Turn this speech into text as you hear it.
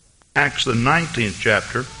Acts the 19th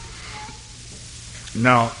chapter.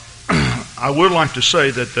 Now, I would like to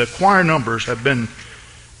say that the choir numbers have been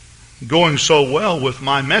going so well with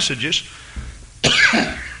my messages.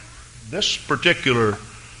 This particular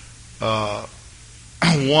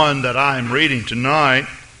one that I am reading tonight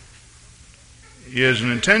is an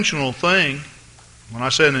intentional thing. When I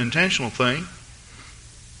say an intentional thing,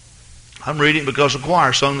 I'm reading because the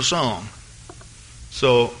choir sung the song.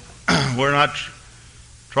 So we're not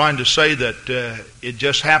trying to say that it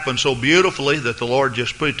just happened so beautifully that the Lord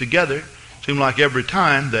just put it together. It seemed like every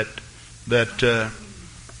time that the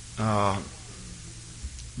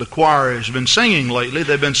choir has been singing lately,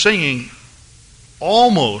 they've been singing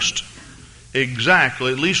almost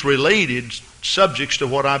exactly, at least related subjects to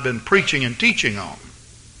what I've been preaching and teaching on.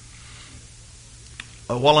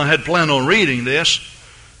 While I had planned on reading this,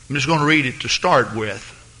 I'm just going to read it to start with,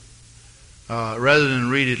 rather than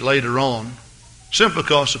read it later on, simply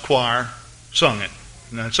because the choir sung it.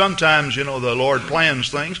 Now, sometimes, the Lord plans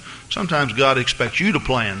things. Sometimes God expects you to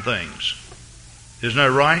plan things. Isn't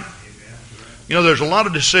that right? There's a lot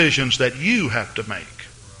of decisions that you have to make.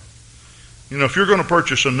 If you're going to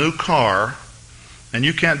purchase a new car and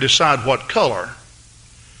you can't decide what color,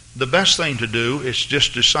 the best thing to do is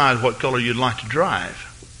just decide what color you'd like to drive.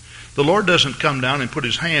 The Lord doesn't come down and put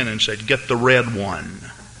His hand and say, get the red one.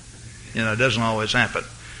 It doesn't always happen.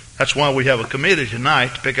 That's why we have a committee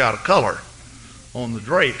tonight to pick out a color on the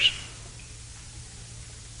drapes.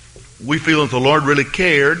 We feel that the Lord really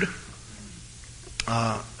cared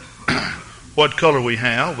what color we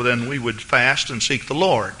have, well, then we would fast and seek the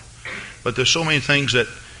Lord. But there's so many things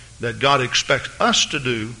that God expects us to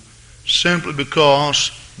do simply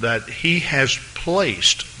because that He has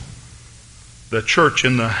placed the church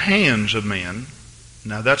in the hands of men.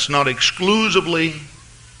 Now, that's not exclusively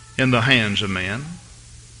in the hands of men.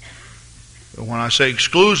 When I say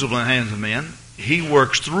exclusively in the hands of men, He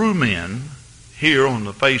works through men here on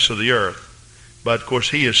the face of the earth. But, of course,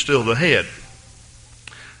 He is still the head.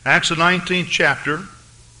 Acts the 19th chapter.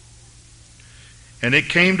 And it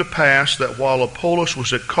came to pass that while Apollos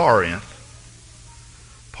was at Corinth,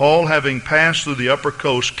 Paul, having passed through the upper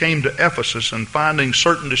coast, came to Ephesus, and finding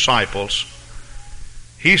certain disciples,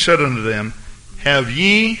 he said unto them, have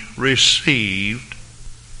ye received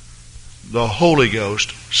the Holy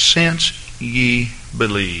Ghost since ye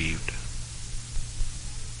believed?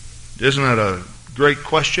 Isn't that a great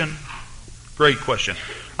question? Great question.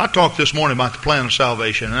 I talked this morning about the plan of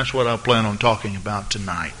salvation, and that's what I plan on talking about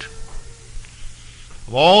tonight.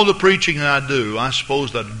 Of all the preaching that I do, I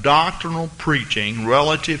suppose the doctrinal preaching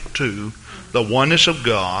relative to the oneness of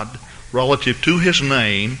God, relative to His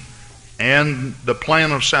name, and the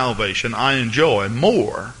plan of salvation, I enjoy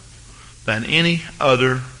more than any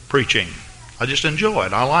other preaching. I just enjoy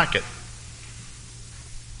it. I like it.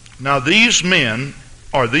 Now, these men,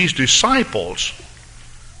 or these disciples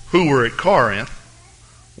who were at Corinth,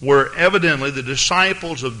 were evidently the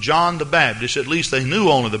disciples of John the Baptist. At least they knew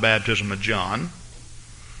only the baptism of John.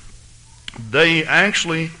 They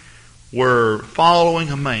actually were following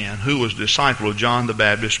a man who was a disciple of John the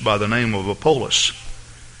Baptist by the name of Apollos.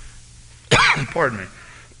 Pardon me.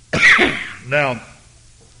 Now,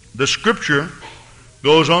 the scripture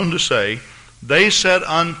goes on to say, they said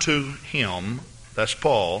unto him, that's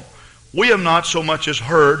Paul, we have not so much as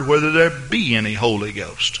heard whether there be any Holy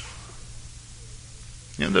Ghost.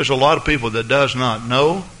 There's a lot of people that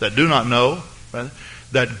do not know,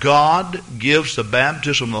 that God gives the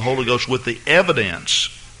baptism of the Holy Ghost with the evidence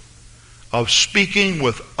of speaking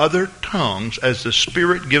with other tongues as the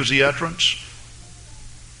Spirit gives the utterance.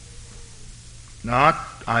 Now,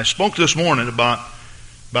 I spoke this morning about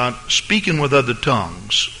speaking with other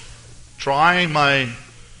tongues, trying my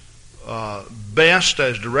best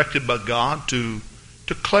as directed by God to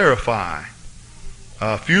clarify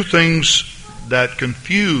a few things that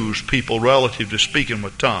confuse people relative to speaking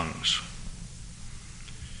with tongues.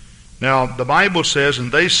 Now, the Bible says,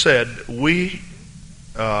 and they said,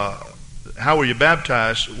 how were you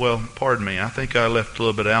baptized? Well, pardon me, I think I left a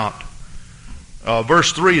little bit out.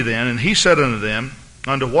 Verse 3 then, and he said unto them,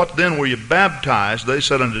 unto what then were you baptized? They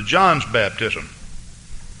said, unto John's baptism.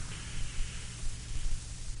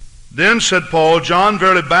 Then said Paul, John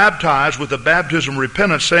verily baptized with the baptism of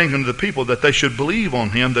repentance, saying unto the people that they should believe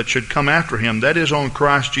on him that should come after him, that is, on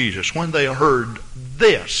Christ Jesus. When they heard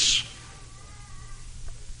this,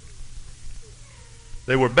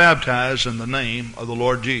 they were baptized in the name of the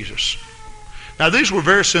Lord Jesus. Now, these were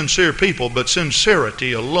very sincere people, but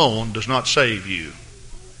sincerity alone does not save you.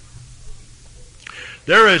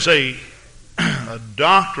 There is a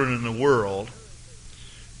doctrine in the world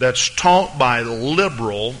that's taught by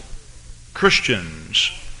liberal Christians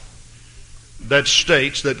that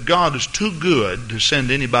states that God is too good to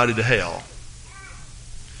send anybody to hell.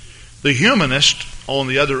 The humanists, on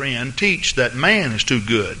the other end, teach that man is too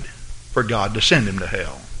good for God to send him to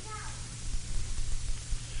hell.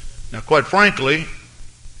 Now, quite frankly,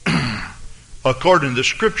 according to the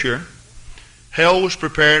Scripture, hell was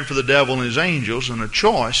prepared for the devil and his angels, and a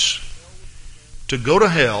choice to go to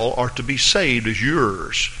hell or to be saved is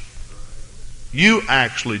yours. You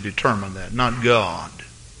actually determine that, not God.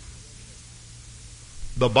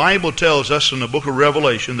 The Bible tells us in the book of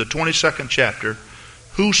Revelation, the 22nd chapter,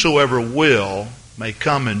 whosoever will may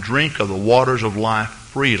come and drink of the waters of life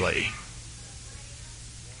freely.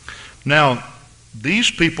 Now,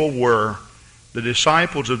 these people were the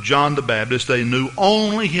disciples of John the Baptist. They knew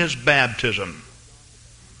only his baptism.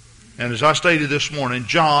 And as I stated this morning,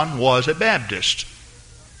 John was a Baptist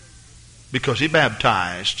because he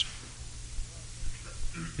baptized.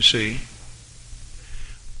 You see?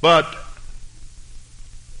 But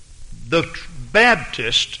the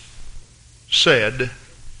Baptist said,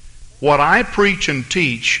 what I preach and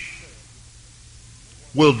teach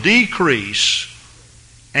will decrease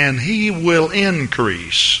and he will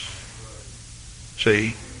increase.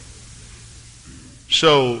 See?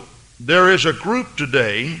 So there is a group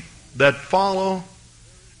today that follow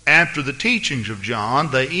after the teachings of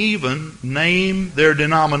John. They even name their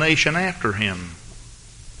denomination after him.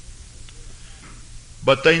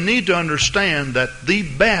 But they need to understand that the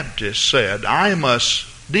Baptist said, I must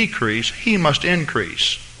decrease, he must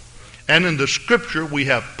increase. And in the Scripture we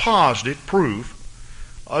have positive proof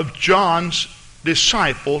of John's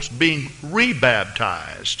disciples being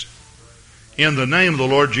rebaptized in the name of the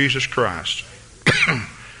Lord Jesus Christ.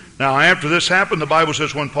 Now, after this happened, the Bible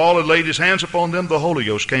says, when Paul had laid his hands upon them, the Holy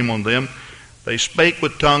Ghost came on them. They spake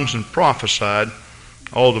with tongues and prophesied.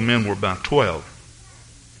 All the men were about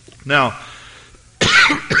 12. Now,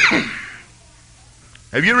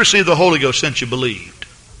 have you received the Holy Ghost since you believed?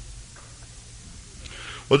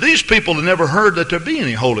 Well, these people had never heard that there be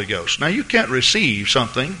any Holy Ghost. Now, you can't receive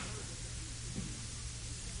something.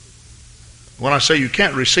 When I say you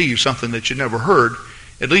can't receive something that you never heard,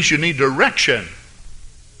 at least you need direction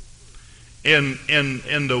in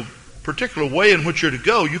the particular way in which you're to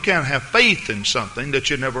go. You can't have faith in something that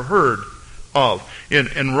you never heard of.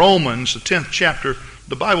 In Romans, the 10th chapter,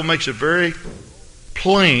 the Bible makes it very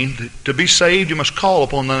plain that to be saved, you must call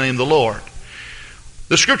upon the name of the Lord.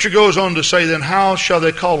 The Scripture goes on to say, then how shall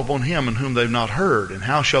they call upon him in whom they've not heard? And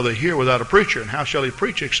how shall they hear without a preacher? And how shall he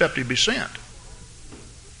preach except he be sent?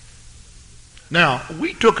 Now,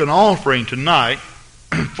 we took an offering tonight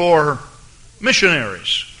for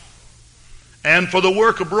missionaries and for the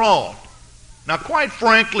work abroad. Now, quite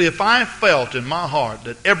frankly, if I felt in my heart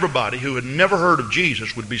that everybody who had never heard of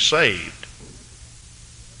Jesus would be saved,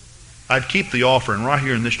 I'd keep the offering right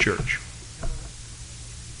here in this church.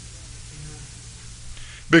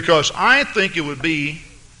 Because I think it would be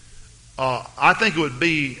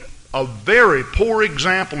a very poor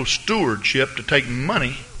example of stewardship to take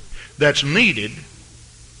money that's needed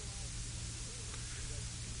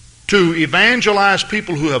to evangelize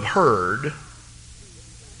people who have heard,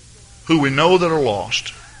 who we know that are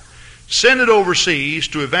lost, send it overseas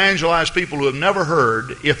to evangelize people who have never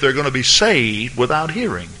heard if they're going to be saved without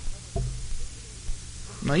hearing.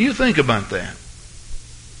 Now you think about that.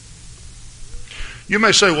 You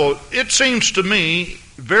may say, well, it seems to me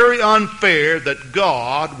very unfair that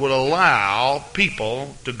God would allow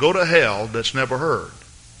people to go to hell that's never heard.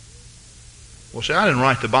 Well, see, I didn't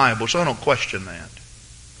write the Bible, so I don't question that.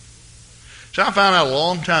 See, I found out a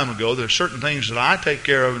long time ago there's certain things that I take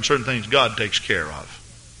care of and certain things God takes care of.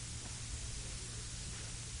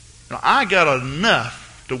 Now, I got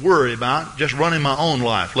enough to worry about just running my own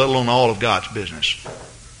life, let alone all of God's business.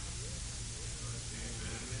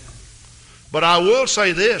 But I will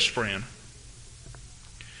say this, friend,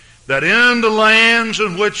 that in the lands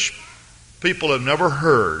in which people have never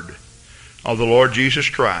heard of the Lord Jesus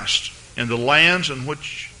Christ, in the lands in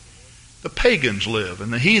which the pagans live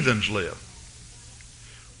and the heathens live,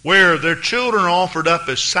 where their children are offered up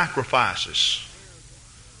as sacrifices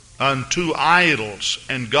unto idols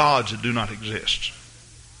and gods that do not exist,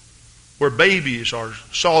 where babies are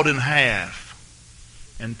sawed in half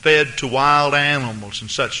and fed to wild animals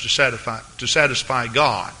and such to satisfy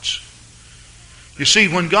gods. You see,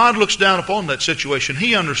 when God looks down upon that situation,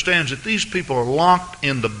 He understands that these people are locked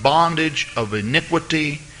in the bondage of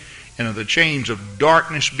iniquity and of the chains of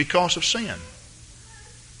darkness because of sin.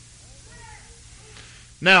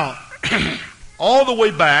 Now, all the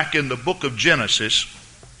way back in the book of Genesis,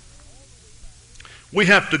 we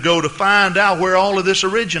have to go to find out where all of this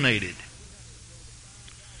originated.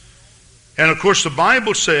 And of course the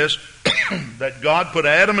Bible says that God put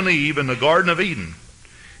Adam and Eve in the Garden of Eden.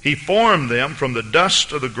 He formed them from the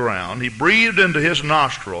dust of the ground. He breathed into his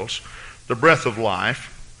nostrils the breath of life.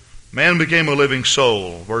 Man became a living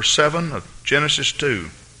soul. Verse 7 of Genesis 2.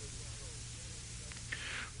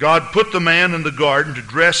 God put the man in the garden to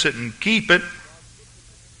dress it and keep it.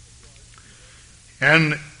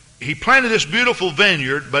 And he planted this beautiful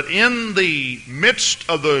vineyard, but in the midst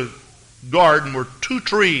of the garden were two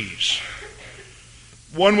trees.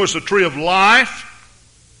 One was the tree of life,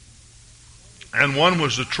 and one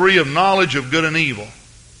was the tree of knowledge of good and evil.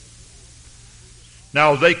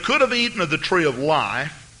 Now they could have eaten of the tree of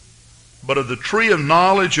life, but of the tree of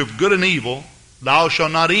knowledge of good and evil, thou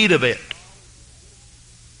shalt not eat of it.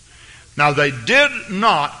 Now they did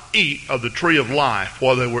not eat of the tree of life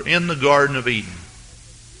while they were in the Garden of Eden.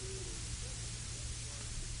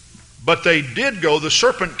 But they did go, the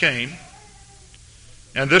serpent came,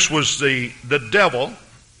 and this was the devil,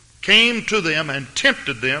 came to them and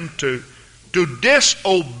tempted them to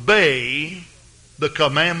disobey the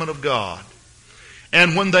commandment of God.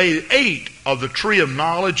 And when they ate of the tree of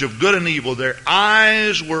knowledge of good and evil, their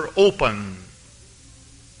eyes were opened.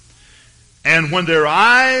 And when their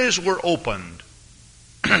eyes were opened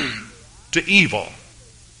to evil,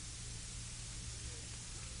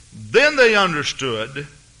 then they understood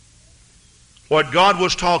what God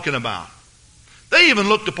was talking about. They even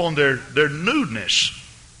looked upon their nudeness,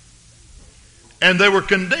 and they were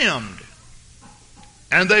condemned.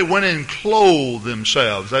 And they went and clothed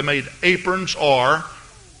themselves. They made aprons or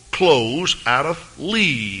clothes out of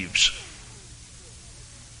leaves.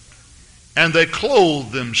 And they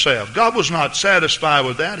clothed themselves. God was not satisfied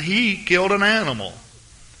with that. He killed an animal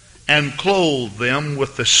and clothed them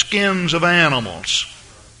with the skins of animals.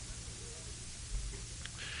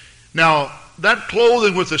 Now, that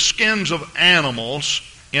clothing with the skins of animals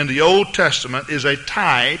in the Old Testament is a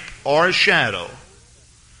type or a shadow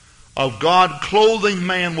of God clothing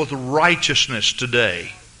man with righteousness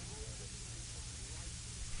today.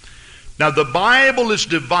 Now, the Bible is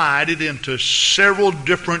divided into several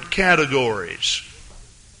different categories.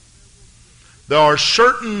 There are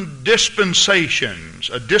certain dispensations.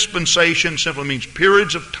 A dispensation simply means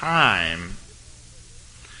periods of time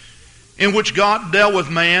in which God dealt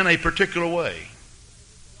with man a particular way.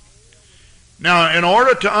 Now, in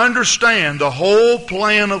order to understand the whole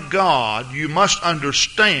plan of God, you must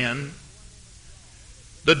understand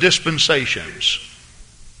the dispensations.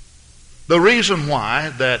 The reason why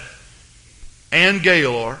that Ann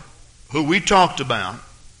Gaylor, who we talked about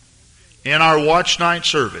in our watch night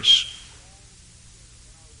service,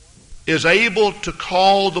 is able to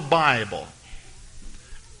call the Bible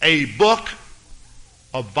a book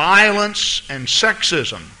of violence and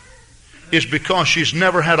sexism is because she's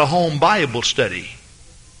never had a home Bible study,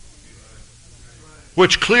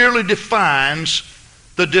 which clearly defines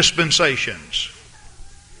the dispensations.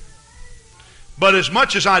 But as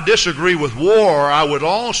much as I disagree with war, I would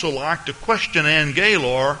also like to question Ann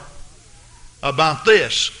Gaylor about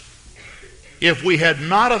this. If we had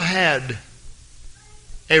not have had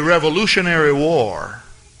a Revolutionary War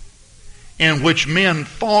in which men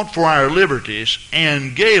fought for our liberties,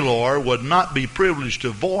 Ann Gaylor would not be privileged to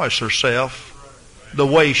voice herself the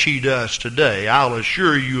way she does today. I'll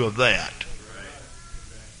assure you of that.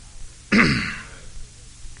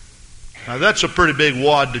 Now that's a pretty big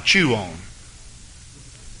wad to chew on.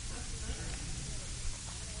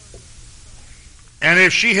 And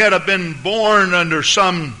if she had been born under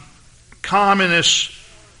some communist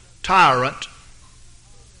tyrant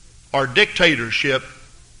or dictatorship,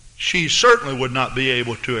 she certainly would not be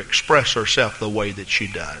able to express herself the way that she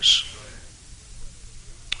does.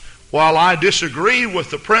 While I disagree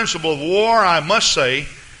with the principle of war, I must say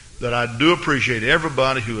that I do appreciate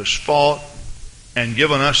everybody who has fought and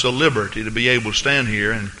given us the liberty to be able to stand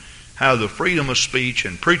here and have the freedom of speech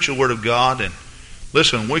and preach the Word of God. And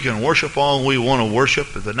listen, we can worship all we want to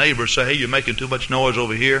worship. If the neighbors say, hey, you're making too much noise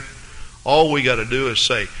over here, all we got to do is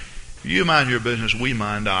say, you mind your business, we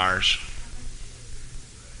mind ours.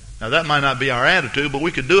 Now that might not be our attitude, but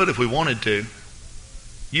we could do it if we wanted to.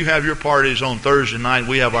 You have your parties on Thursday night,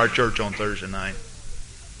 we have our church on Thursday night.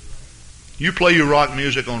 You play your rock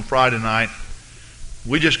music on Friday night,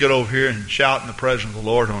 we just get over here and shout in the presence of the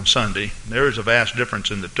Lord on Sunday. There is a vast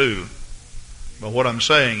difference in the two. But what I'm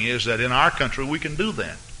saying is that in our country we can do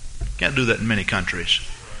that. Can't do that in many countries.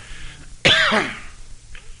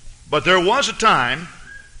 But there was a time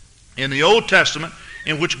in the Old Testament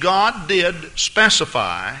in which God did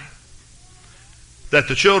specify that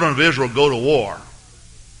the children of Israel go to war.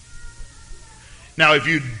 Now, if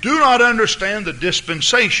you do not understand the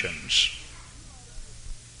dispensations,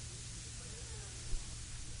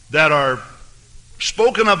 that are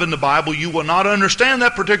spoken of in the Bible, you will not understand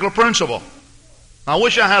that particular principle. I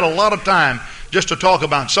wish I had a lot of time just to talk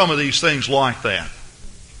about some of these things like that.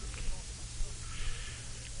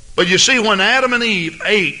 But you see, when Adam and Eve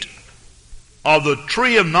ate of the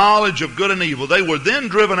tree of knowledge of good and evil, they were then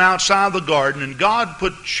driven outside the garden, and God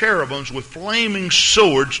put cherubims with flaming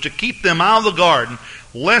swords to keep them out of the garden,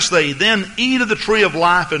 lest they then eat of the tree of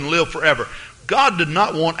life and live forever. God did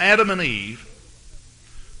not want Adam and Eve,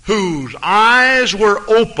 whose eyes were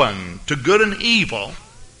open to good and evil,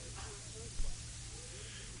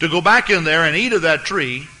 to go back in there and eat of that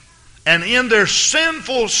tree, and in their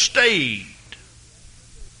sinful state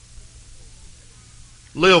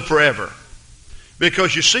live forever.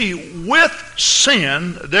 Because you see, with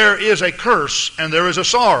sin there is a curse, and there is a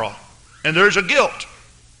sorrow, and there is a guilt.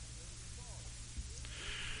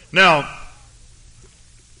 Now,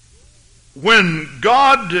 when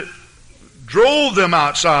God drove them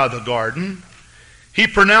outside the garden, He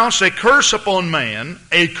pronounced a curse upon man,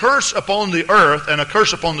 a curse upon the earth, and a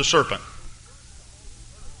curse upon the serpent.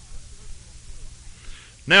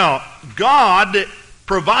 Now, God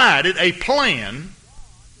provided a plan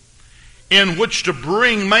in which to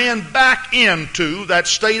bring man back into that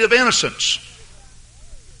state of innocence.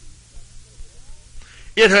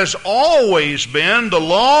 It has always been the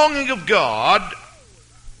longing of God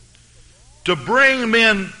to bring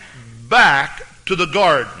men back to the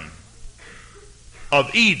Garden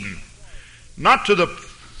of Eden. Not to the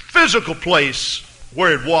physical place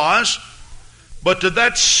where it was, but to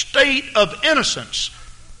that state of innocence.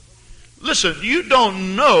 Listen, you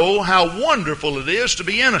don't know how wonderful it is to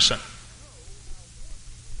be innocent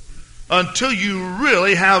until you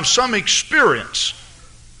really have some experience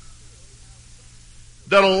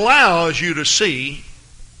that allows you to see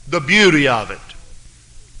the beauty of it.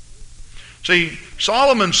 See,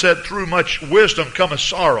 Solomon said, through much wisdom cometh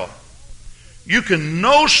sorrow. You can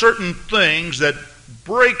know certain things that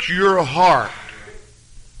break your heart.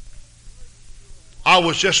 I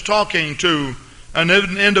was just talking to an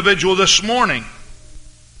individual this morning.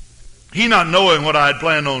 He not knowing what I had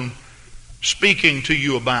planned on speaking to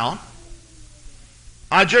you about.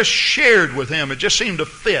 I just shared with him. It just seemed to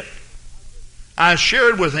fit. I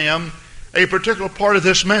shared with him a particular part of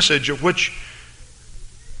this message of which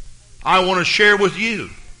I want to share with you.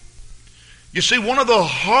 You see, one of the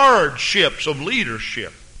hardships of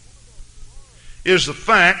leadership is the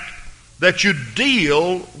fact that you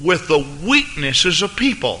deal with the weaknesses of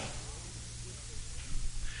people.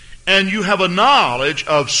 And you have a knowledge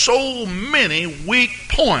of so many weak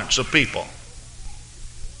points of people.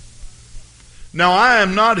 Now, I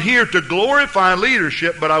am not here to glorify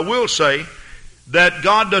leadership, but I will say that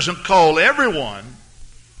God doesn't call everyone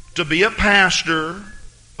to be a pastor,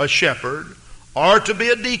 a shepherd, or to be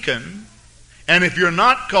a deacon. And if you're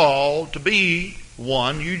not called to be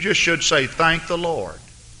one, you just should say, thank the Lord.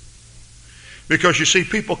 Because you see,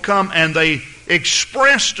 people come and they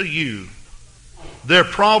express to you their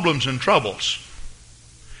problems and troubles.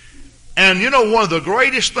 And you know, one of the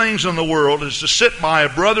greatest things in the world is to sit by a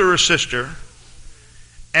brother or sister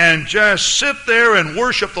and just sit there and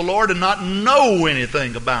worship the Lord and not know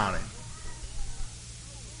anything about Him.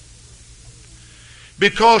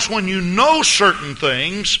 Because when you know certain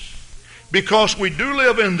things, because we do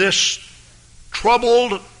live in this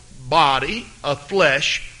troubled body of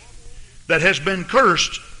flesh that has been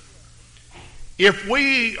cursed, if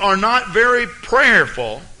we are not very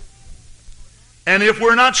prayerful, and if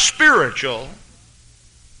we're not spiritual,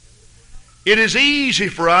 it is easy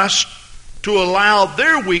for us to allow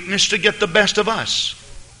their weakness to get the best of us.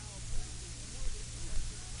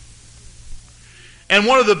 And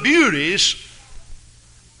one of the beauties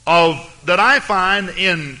that I find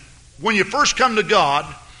in when you first come to God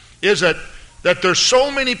is that there's so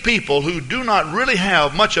many people who do not really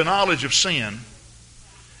have much knowledge of sin.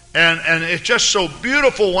 And it's just so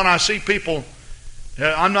beautiful when I see people.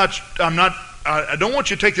 I don't want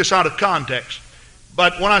you to take this out of context.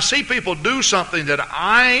 But when I see people do something that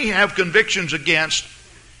I have convictions against,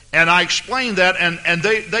 and I explain that, and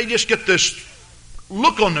they just get this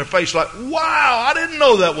look on their face like, wow, I didn't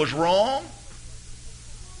know that was wrong.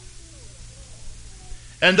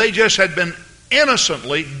 And they just had been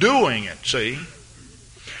innocently doing it, see.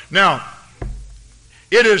 Now,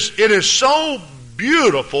 it is so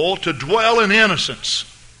beautiful to dwell in innocence.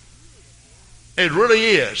 It really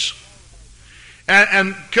is.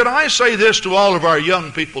 And could I say this to all of our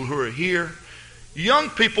young people who are here? Young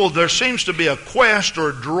people, there seems to be a quest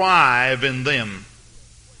or drive in them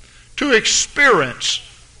to experience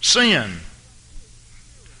sin.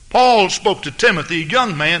 Paul spoke to Timothy, a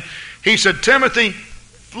young man. He said, Timothy,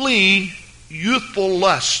 flee youthful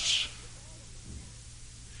lusts.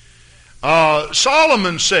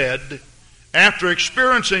 Solomon said, after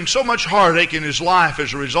experiencing so much heartache in his life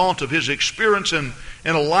as a result of his experience in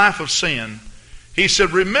a life of sin, he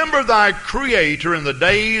said, remember thy Creator in the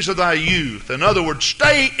days of thy youth. In other words,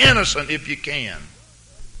 stay innocent if you can.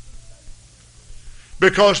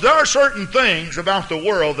 Because there are certain things about the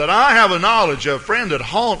world that I have a knowledge of, friend, that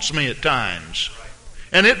haunts me at times.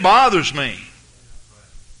 And it bothers me.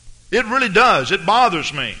 It really does. It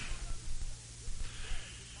bothers me.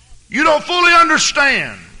 You don't fully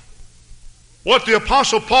understand what the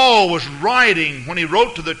Apostle Paul was writing when he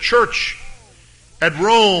wrote to the church at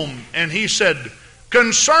Rome, and he said,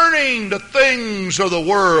 concerning the things of the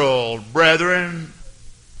world, brethren,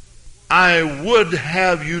 I would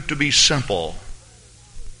have you to be simple.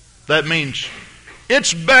 That means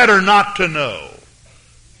it's better not to know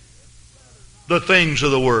the things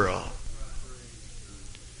of the world.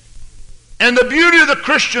 And the beauty of the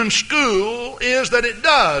Christian school is that it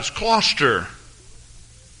does cluster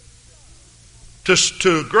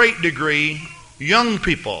to a great degree young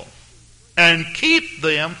people and keep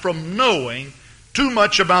them from knowing too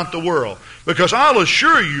much about the world. Because I'll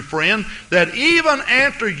assure you, friend, that even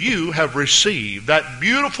after you have received that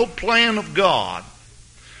beautiful plan of God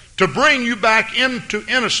to bring you back into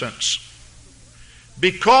innocence,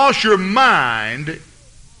 because your mind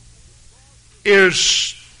is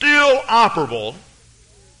still operable,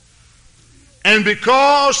 and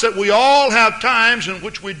because that we all have times in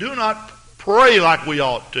which we do not pray like we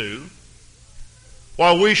ought to,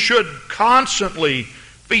 while we should constantly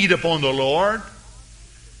feed upon the Lord,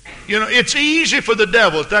 it's easy for the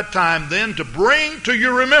devil at that time then to bring to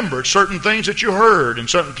your remembrance certain things that you heard and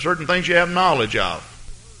certain things you have knowledge of.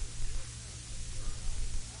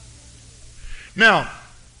 Now,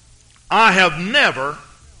 I have never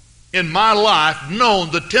in my life known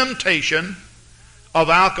the temptation of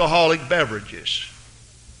alcoholic beverages.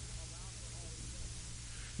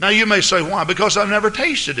 Now you may say, why? Because I've never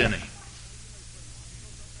tasted any.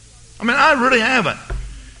 I mean, I really haven't.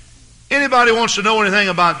 Anybody wants to know anything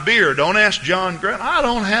about beer, don't ask John Grant. I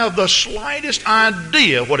don't have the slightest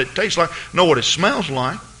idea what it tastes like, know what it smells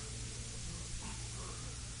like.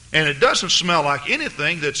 And it doesn't smell like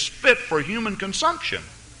anything that's fit for human consumption.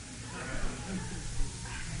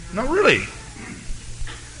 No, really.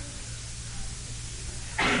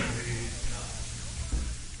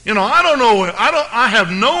 I don't know. I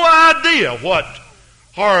have no idea what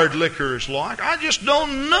hard liquor is like. I just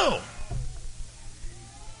don't know.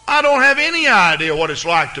 I don't have any idea what it's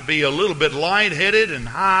like to be a little bit lightheaded and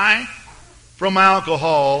high from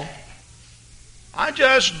alcohol. I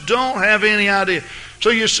just don't have any idea. So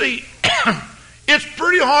you see, it's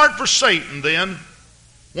pretty hard for Satan then,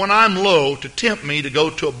 when I'm low, to tempt me to go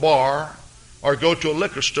to a bar or go to a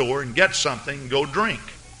liquor store and get something and go drink.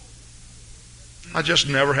 I just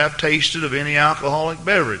never have tasted of any alcoholic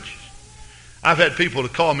beverage. I've had people to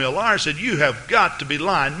call me a liar and said, you have got to be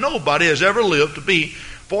lying. Nobody has ever lived to be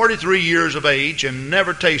 43 years of age and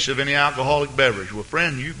never tasted of any alcoholic beverage. Well,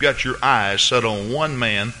 friend, you've got your eyes set on one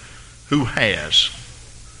man who has.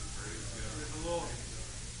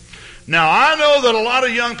 Now, I know that a lot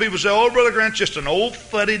of young people say, oh, Brother Grant's just an old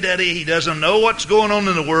fuddy-duddy. He doesn't know what's going on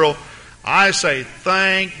in the world. I say,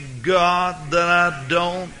 thank God that I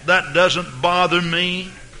don't. That doesn't bother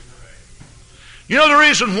me. You know the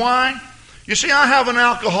reason why? You see, I have an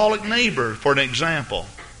alcoholic neighbor, for an example.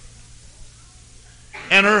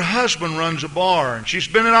 And her husband runs a bar. And she's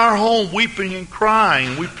been in our home weeping and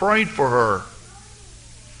crying. We prayed for her.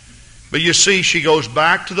 But you see, she goes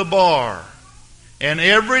back to the bar. And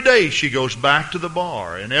every day she goes back to the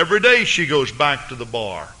bar. And every day she goes back to the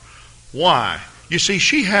bar. Why? You see,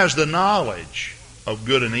 she has the knowledge of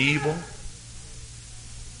good and evil.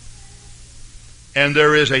 And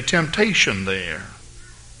there is a temptation there.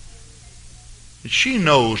 She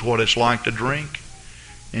knows what it's like to drink.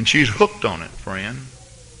 And she's hooked on it, friend.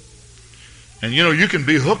 And you can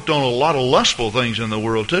be hooked on a lot of lustful things in the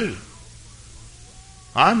world too.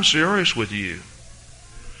 I'm serious with you.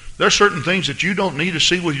 There are certain things that you don't need to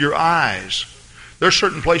see with your eyes. There are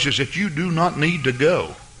certain places that you do not need to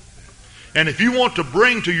go. And if you want to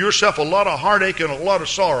bring to yourself a lot of heartache and a lot of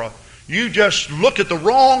sorrow, you just look at the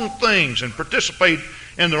wrong things and participate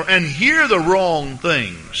in and hear the wrong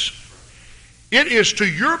things. It is to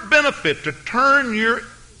your benefit to turn your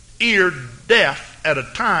ear deaf at a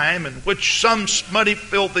time in which some smutty,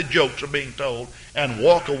 filthy jokes are being told and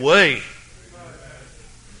walk away.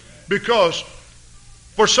 Because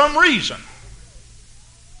for some reason,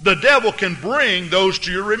 the devil can bring those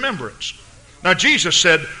to your remembrance. Now Jesus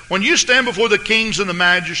said, when you stand before the kings and the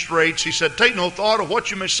magistrates, he said, take no thought of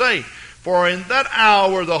what you may say, For in that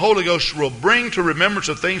hour the Holy Ghost will bring to remembrance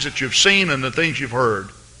the things that you've seen and the things you've heard.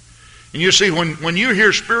 And you see, when you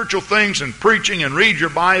hear spiritual things and preaching and read your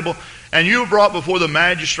Bible, and you are brought before the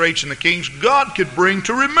magistrates and the kings, God could bring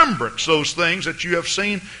to remembrance those things that you have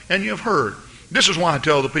seen and you have heard. This is why I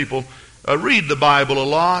tell the people, read the Bible a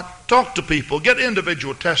lot, talk to people, get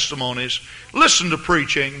individual testimonies, listen to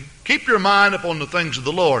preaching, keep your mind upon the things of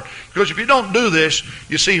the Lord. Because if you don't do this,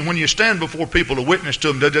 you see, when you stand before people to witness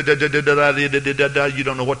to them, you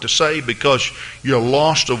don't know what to say because you're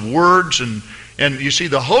lost of words. And you see,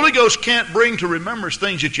 the Holy Ghost can't bring to remembrance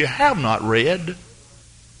things that you have not read,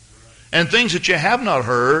 and things that you have not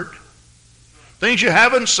heard, things you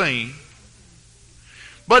haven't seen.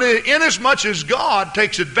 But inasmuch as God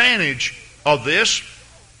takes advantage of this,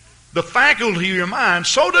 the faculty of your mind,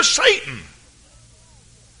 so does Satan.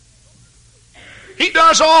 He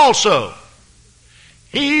does also.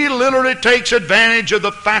 He literally takes advantage of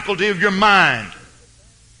the faculty of your mind.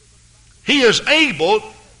 He is able,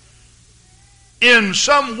 in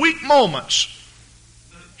some weak moments,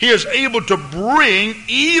 he is able to bring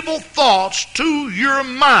evil thoughts to your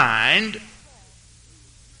mind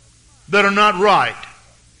that are not right.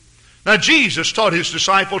 Now, Jesus taught his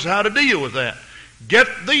disciples how to deal with that. Get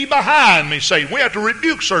thee behind me, Satan. We have to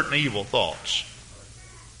rebuke certain evil thoughts.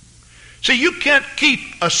 See, you can't keep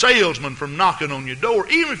a salesman from knocking on your door.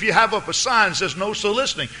 Even if you have up a sign that says no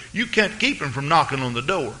soliciting, you can't keep him from knocking on the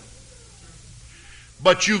door.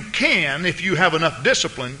 But you can, if you have enough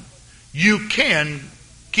discipline, you can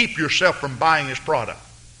keep yourself from buying his product.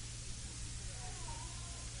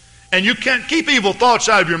 And you can't keep evil thoughts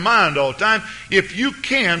out of your mind all the time. If you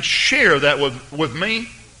can, share that with me.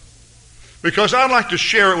 Because I'd like to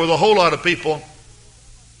share it with a whole lot of people.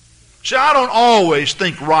 See, I don't always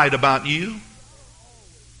think right about you.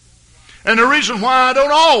 And the reason why I don't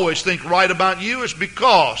always think right about you is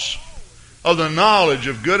because of the knowledge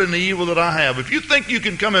of good and evil that I have. If you think you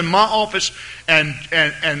can come in my office and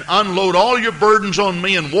unload all your burdens on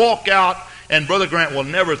me and walk out, and Brother Grant will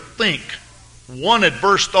never think one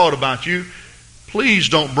adverse thought about you, please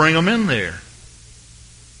don't bring them in there.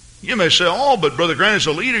 You may say, oh, but Brother Grant, as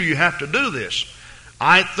a leader, you have to do this.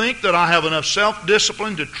 I think that I have enough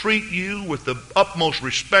self-discipline to treat you with the utmost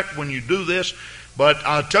respect when you do this. But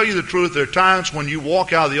I'll tell you the truth, there are times when you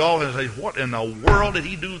walk out of the office and say, what in the world did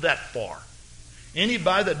he do that for?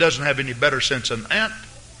 Anybody that doesn't have any better sense than that,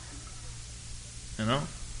 you know?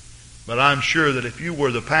 But I'm sure that if you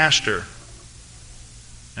were the pastor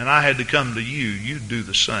and I had to come to you, you'd do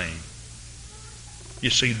the same. You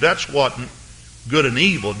see, that's what good and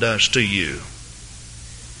evil does to you.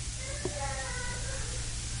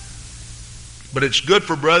 But it's good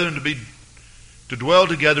for brethren to dwell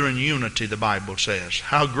together in unity, the Bible says.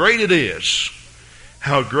 How great it is.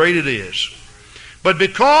 How great it is. But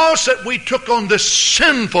because that we took on this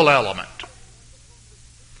sinful element,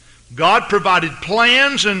 God provided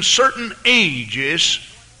plans in certain ages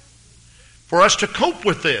for us to cope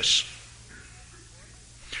with this.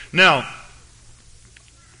 Now,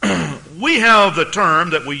 we have the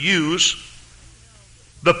term that we use,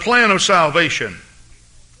 the plan of salvation.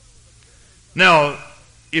 Now,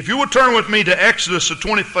 if you would turn with me to Exodus, the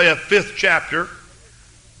 25th chapter,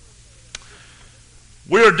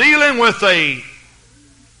 we are dealing with a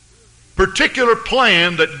particular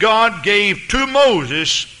plan that God gave to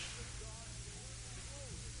Moses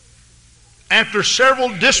after several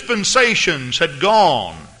dispensations had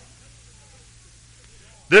gone.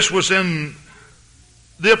 This was in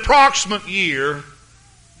the approximate year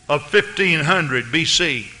of 1500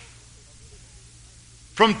 BC.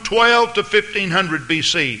 From 12 to 1500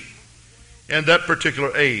 BC, in that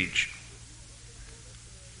particular age.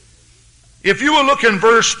 If you will look in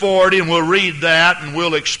verse 40, and we'll read that, and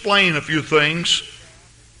we'll explain a few things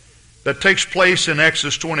that takes place in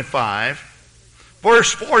Exodus 25.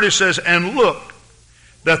 Verse 40 says, and look,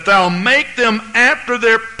 that thou make them after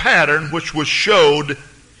their pattern which was showed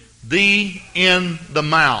thee in the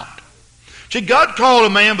mount. See, God called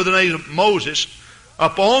a man by the name of Moses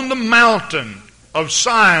up on the mountain of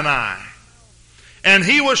Sinai, and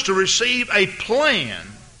he was to receive a plan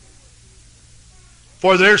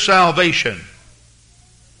for their salvation.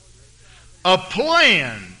 A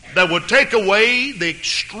plan that would take away the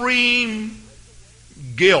extreme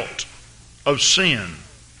guilt of sin.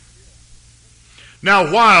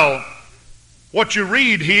 Now, while what you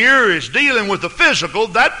read here is dealing with the physical,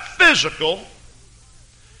 that physical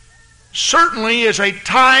certainly is a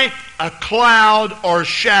type, a cloud, or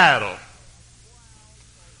shadow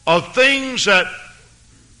of things that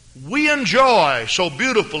we enjoy so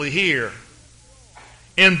beautifully here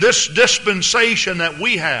in this dispensation that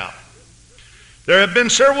we have. There have been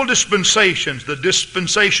several dispensations: the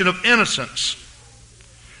dispensation of innocence,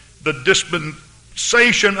 the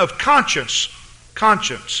dispensation of conscience,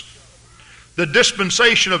 the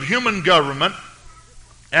dispensation of human government,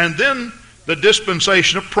 and then the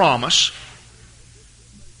dispensation of promise.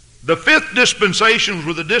 The fifth dispensation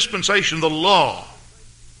was the dispensation of the law.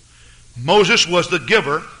 Moses was the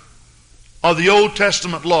giver of the Old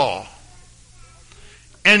Testament law.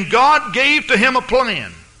 And God gave to him a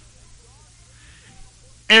plan.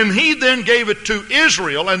 And he then gave it to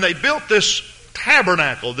Israel, and they built this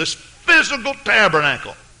tabernacle, this physical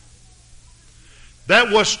tabernacle,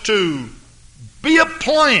 that was to be a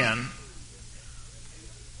plan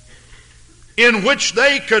in which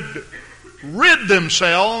they could rid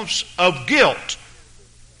themselves of guilt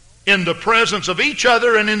in the presence of each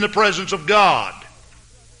other and in the presence of God.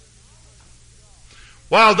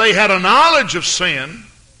 While they had a knowledge of sin,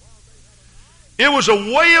 it was a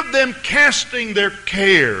way of them casting their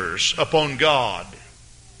cares upon God.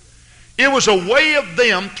 It was a way of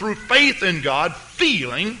them, through faith in God,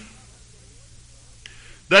 feeling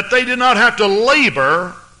that they did not have to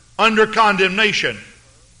labor under condemnation.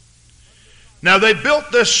 Now, they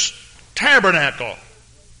built this tabernacle.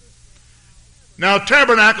 Now,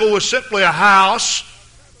 tabernacle was simply a house.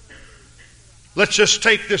 Let's just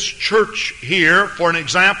take this church here for an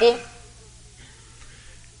example.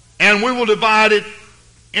 And we will divide it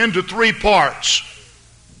into three parts.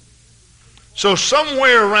 So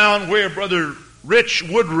somewhere around where Brother Rich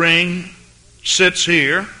Woodring sits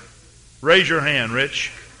here, raise your hand,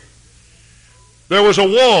 Rich, there was a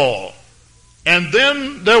wall. And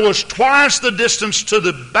then there was twice the distance to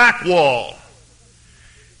the back wall.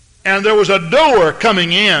 And there was a door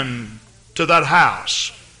coming in to that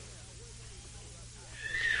house.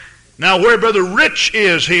 Now, where Brother Rich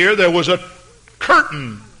is here, there was a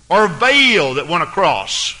curtain or a veil that went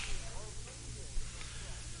across.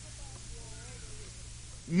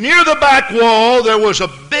 Near the back wall, there was a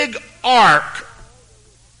big ark,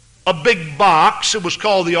 a big box. It was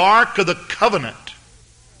called the Ark of the Covenant.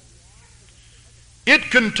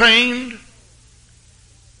 It contained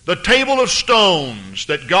the table of stones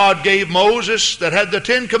that God gave Moses that had the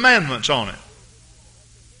 10 Commandments on it.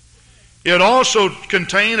 It also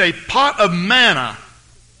contained a pot of manna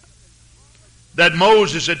that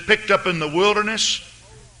Moses had picked up in the wilderness,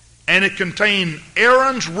 and it contained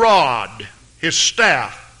Aaron's rod, his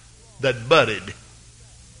staff, that budded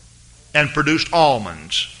and produced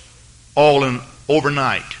almonds all in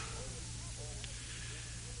overnight.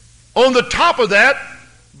 On the top of that,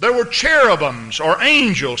 there were cherubims or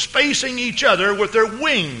angels facing each other with their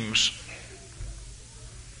wings.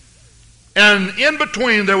 And in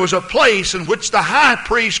between there was a place in which the high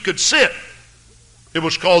priest could sit. It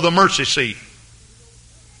was called the mercy seat.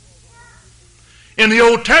 In the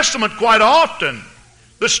Old Testament, quite often,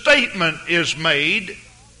 the statement is made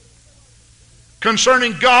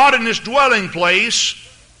concerning God and His dwelling place,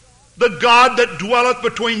 the God that dwelleth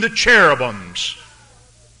between the cherubims.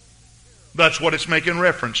 That's what it's making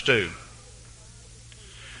reference to.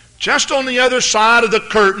 Just on the other side of the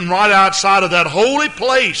curtain, right outside of that holy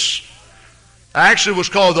place, actually was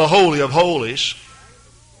called the Holy of Holies,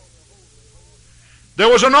 there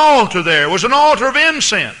was an altar there. It was an altar of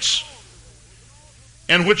incense,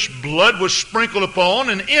 in which blood was sprinkled upon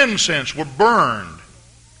and incense were burned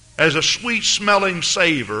as a sweet-smelling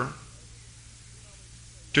savor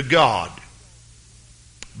to God.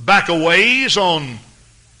 Back a ways on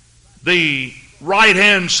the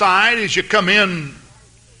right-hand side, as you come in,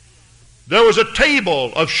 there was a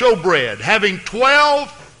table of showbread having 12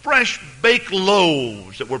 fresh baked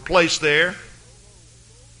loaves that were placed there.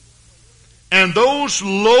 And those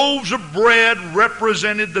loaves of bread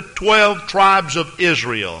represented the 12 tribes of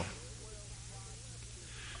Israel.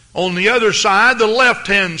 On the other side, the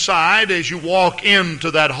left-hand side, as you walk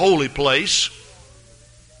into that holy place,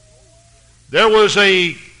 there was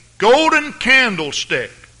a golden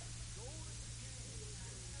candlestick.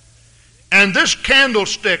 And this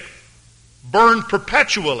candlestick burned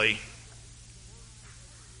perpetually,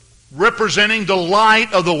 representing the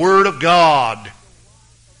light of the Word of God.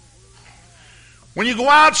 When you go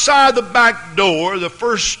outside the back door, the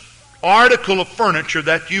first article of furniture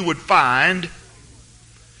that you would find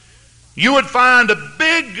a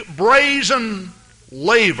big brazen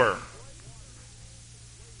laver.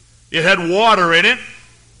 It had water in it,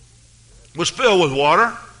 was filled with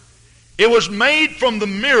water. It was made from the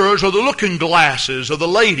mirrors or the looking glasses of the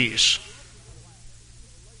ladies.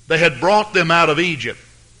 They had brought them out of Egypt.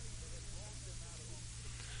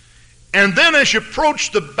 And then as you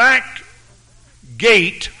approach the back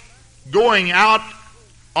gate going out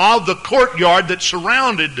of the courtyard that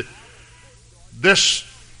surrounded this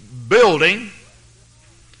building,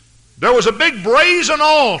 there was a big brazen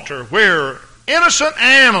altar where innocent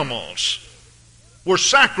animals were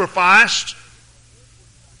sacrificed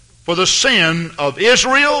for the sin of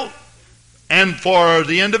Israel and for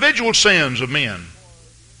the individual sins of men.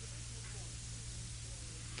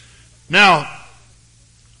 Now,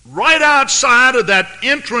 right outside of that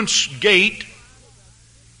entrance gate,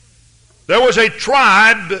 there was a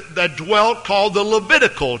tribe that dwelt called the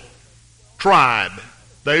Levitical tribe.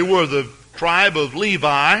 They were the tribe of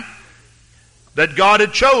Levi that God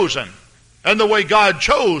had chosen. And the way God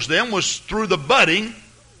chose them was through the budding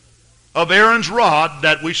of Aaron's rod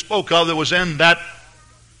that we spoke of that was in that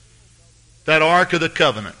Ark of the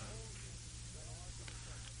Covenant.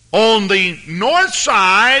 On the north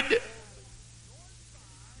side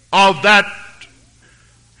of that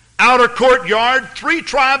outer courtyard, 3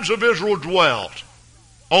 tribes of Israel dwelt.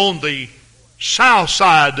 On the south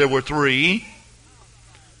side there were 3.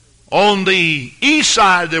 On the east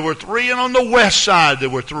side there were 3, and on the west side there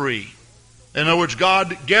were 3. In other words,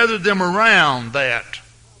 God gathered them around that.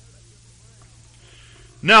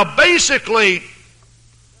 Now basically,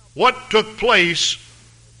 what took place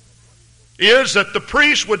is that the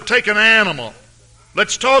priest would take an animal.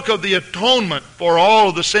 Let's talk of the atonement for all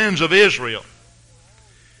of the sins of Israel.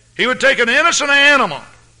 He would take an innocent animal,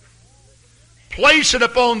 place it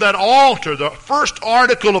upon that altar, the first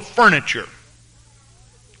article of furniture,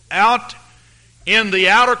 out in the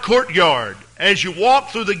outer courtyard as you walk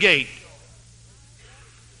through the gate.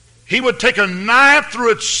 He would take a knife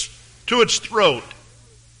to its throat.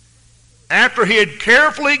 After he had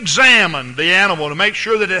carefully examined the animal to make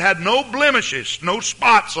sure that it had no blemishes, no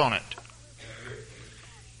spots on it,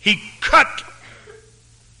 he cut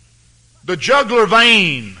the jugular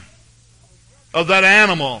vein of that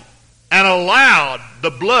animal and allowed the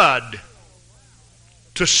blood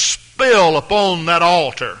to spill upon that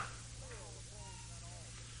altar.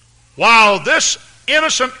 While this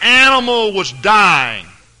innocent animal was dying,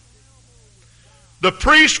 the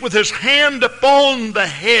priest, with his hand upon the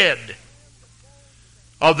head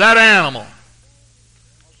of that animal,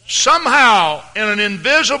 somehow in an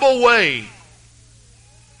invisible way,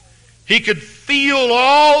 he could feel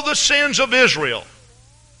all the sins of Israel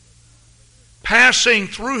passing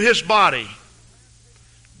through his body,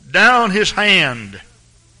 down his hand,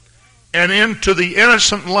 and into the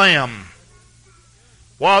innocent lamb.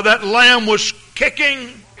 While that lamb was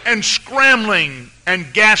kicking and scrambling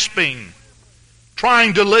and gasping,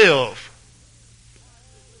 trying to live,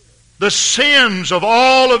 the sins of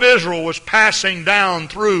all of Israel was passing down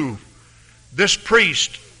through this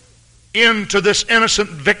priest into this innocent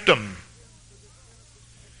victim.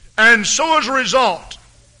 And so as a result,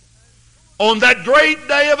 on that great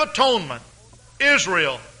day of atonement,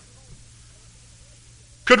 Israel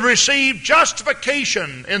could receive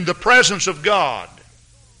justification in the presence of God.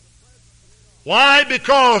 Why?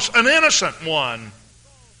 Because an innocent one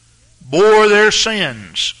bore their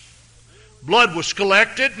sins. Blood was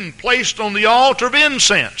collected and placed on the altar of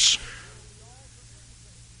incense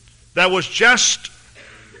that was just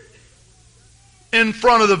in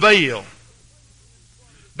front of the veil.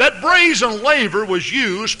 That brazen laver was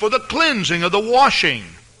used for the cleansing of the washing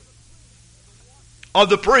of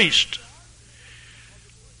the priest.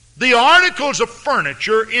 The articles of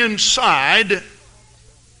furniture inside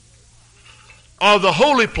of the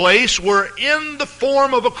holy place were in the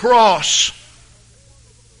form of a cross.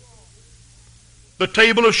 The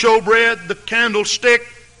table of showbread, the candlestick,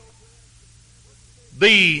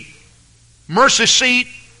 the mercy seat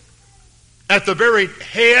at the very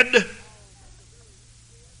head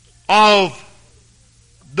of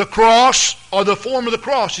the cross, or the form of the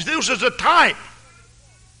cross. This is a type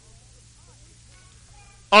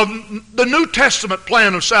of the New Testament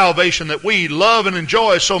plan of salvation that we love and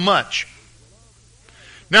enjoy so much.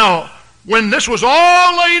 Now, when this was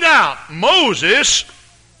all laid out, Moses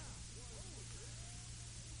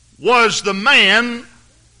was the man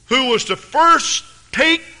who was to first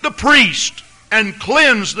take the priest and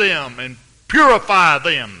cleanse them and purify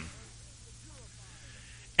them.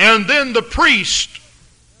 And then the priest,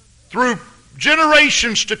 through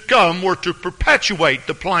generations to come, were to perpetuate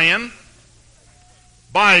the plan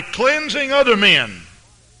by cleansing other men.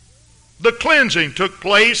 The cleansing took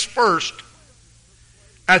place first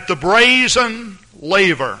at the brazen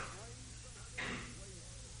laver.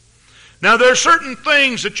 Now, there are certain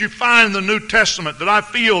things that you find in the New Testament that I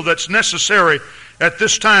feel that's necessary at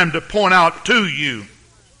this time to point out to you.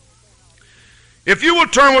 If you will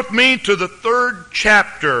turn with me to the 3rd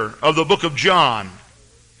chapter of the book of John,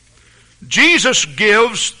 Jesus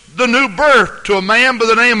gives the new birth to a man by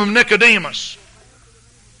the name of Nicodemus.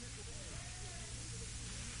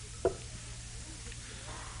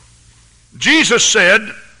 Jesus said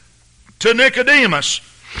to Nicodemus,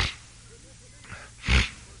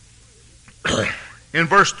 in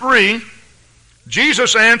verse 3,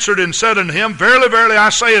 Jesus answered and said unto him, Verily, verily, I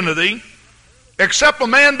say unto thee, except a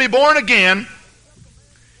man be born again,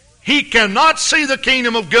 he cannot see the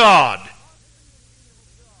kingdom of God.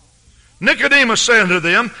 Nicodemus said unto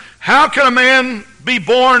them, How can a man be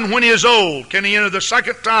born when he is old? Can he enter the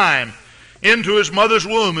second time into his mother's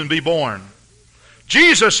womb and be born?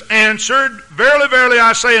 Jesus answered, Verily, verily,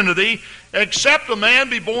 I say unto thee, except a man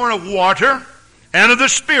be born of water and of the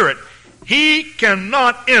Spirit, he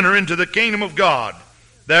cannot enter into the kingdom of God.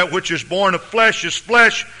 That which is born of flesh is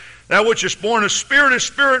flesh, that which is born of spirit is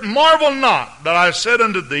spirit. Marvel not that I said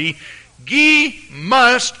unto thee, Ye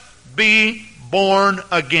must be born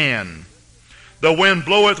again. The wind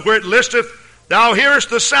bloweth where it listeth, thou hearest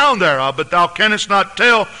the sound thereof, but thou canst not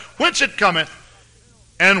tell whence it cometh,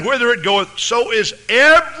 and whither it goeth. So is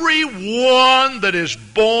every one that is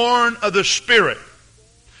born of the Spirit.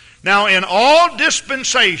 Now, in all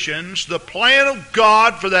dispensations, the plan of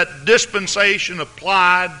God for that dispensation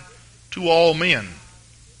applied to all men.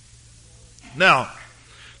 Now,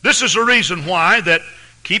 this is the reason why that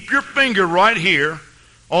keep your finger right here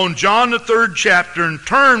on John the 3rd chapter and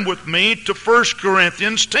turn with me to 1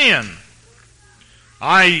 Corinthians 10.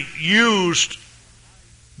 I used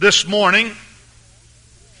this morning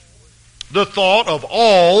the thought of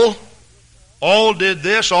all did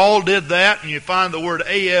this, all did that, and you find the word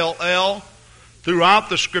A-L-L throughout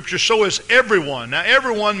the Scripture. So is everyone. Now,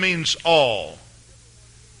 everyone means all.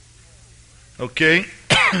 Okay?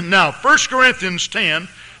 Now, 1 Corinthians 10,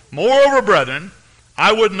 Moreover, brethren,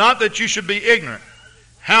 I would not that you should be ignorant,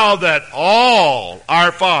 how that all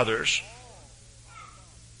our fathers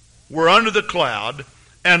were under the cloud,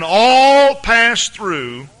 and all passed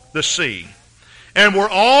through the sea, and were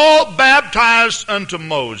all baptized unto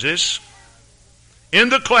Moses in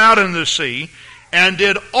the cloud and the sea, and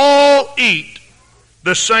did all eat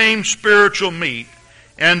the same spiritual meat,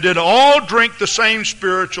 and did all drink the same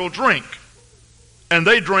spiritual drink. And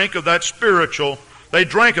they drank of that spiritual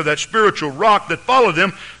rock that followed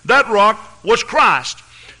them. That rock was Christ.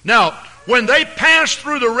 Now, when they passed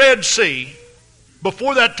through the Red Sea,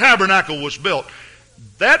 before that tabernacle was built,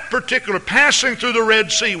 that particular passing through the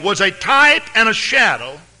Red Sea was a type and a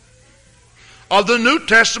shadow of the New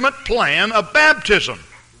Testament plan of baptism.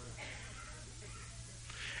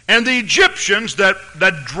 And the Egyptians that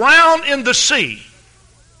drowned in the sea,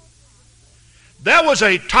 that was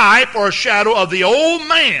a type or a shadow of the old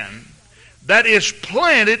man that is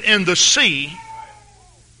planted in the sea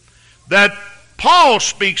that Paul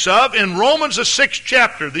speaks of in Romans the 6th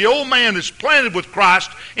chapter. The old man is planted with Christ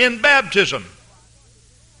in baptism.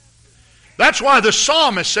 That's why the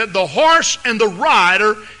psalmist said the horse and the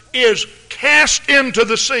rider is cast into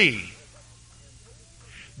the sea.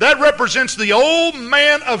 That represents the old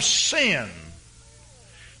man of sin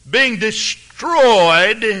being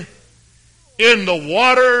destroyed in the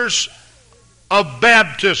waters of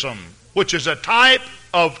baptism, which is a type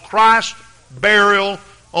of Christ's burial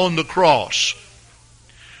on the cross.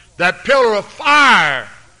 That pillar of fire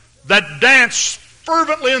that danced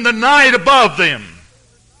fervently in the night above them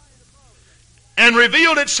and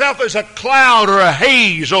revealed itself as a cloud or a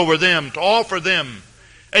haze over them to offer them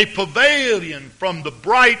a pavilion from the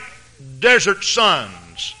bright desert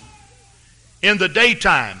suns in the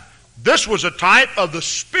daytime. This was a type of the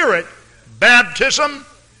Spirit baptism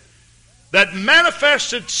that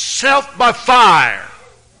manifests itself by fire.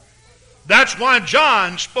 That's why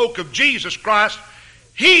John spoke of Jesus Christ.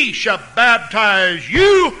 He shall baptize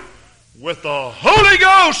you with the Holy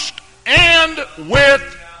Ghost and with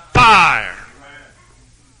fire.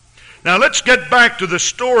 Now let's get back to the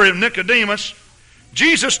story of Nicodemus.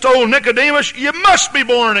 Jesus told Nicodemus, you must be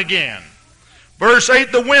born again. Verse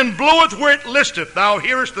 8, the wind bloweth where it listeth, thou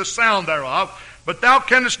hearest the sound thereof, but thou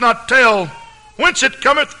canst not tell whence it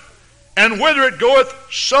cometh and whither it goeth.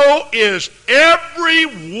 So is every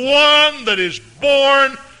one that is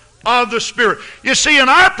born of the Spirit. You see, in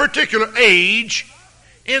our particular age,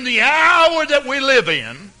 in the hour that we live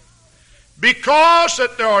in, because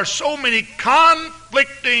that there are so many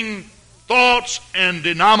conflicting thoughts and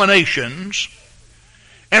denominations,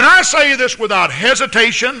 and I say this without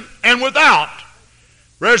hesitation and without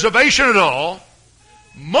reservation at all,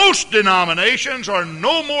 most denominations are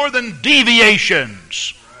no more than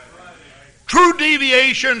deviations. True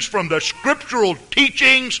deviations from the scriptural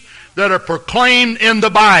teachings that are proclaimed in the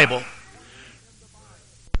Bible.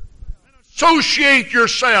 Associate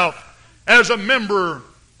yourself as a member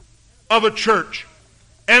of a church.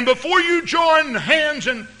 And before you join hands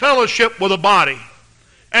in fellowship with a body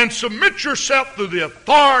and submit yourself to the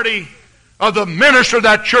authority of the minister of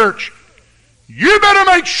that church, you better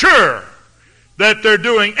make sure that they're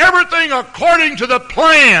doing everything according to the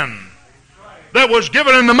plan that was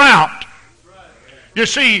given in the Mount. You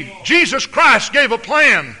see, Jesus Christ gave a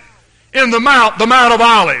plan in the Mount of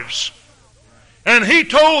Olives. And He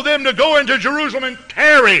told them to go into Jerusalem and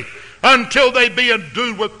tarry until they be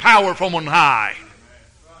endued with power from on high.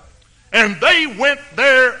 And they went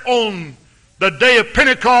there on the day of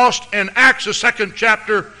Pentecost in Acts, the 2nd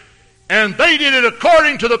chapter, and they did it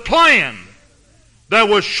according to the plan that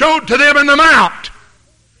was showed to them in the Mount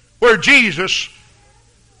where Jesus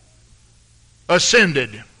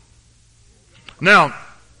ascended. Now,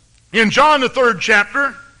 in John the 3rd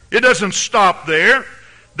chapter, it doesn't stop there.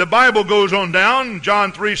 The Bible goes on down,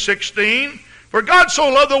 John 3:16. For God so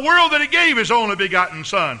loved the world that He gave His only begotten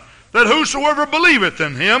Son, that whosoever believeth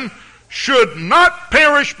in Him should not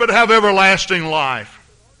perish but have everlasting life.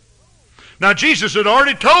 Now, Jesus had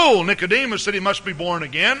already told Nicodemus that he must be born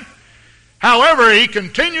again. However, He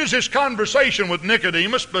continues His conversation with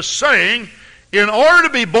Nicodemus by saying, in order to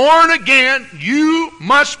be born again, you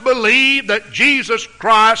must believe that Jesus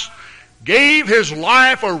Christ gave His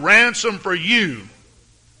life a ransom for you.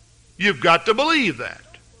 You've got to believe that.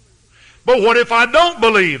 But what if I don't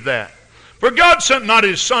believe that? For God sent not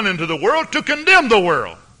His Son into the world to condemn the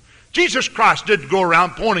world. Jesus Christ didn't go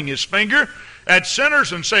around pointing His finger at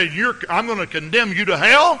sinners and say, I'm going to condemn you to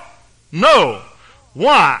hell. No.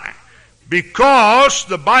 Why? Because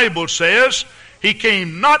the Bible says He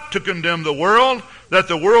came not to condemn the world, that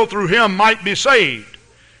the world through Him might be saved.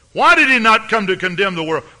 Why did He not come to condemn the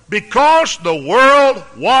world? Because the world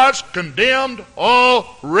was condemned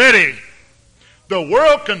already. The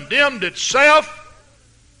world condemned itself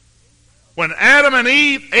when Adam and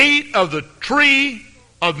Eve ate of the tree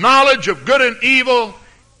of knowledge of good and evil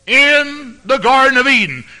in the Garden of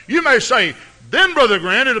Eden. You may say, then, Brother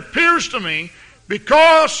Grant, it appears to me,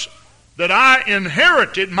 because that I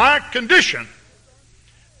inherited my condition,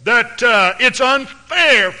 that it's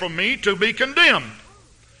unfair for me to be condemned.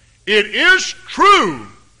 It is true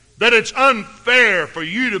that it's unfair for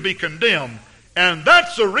you to be condemned, and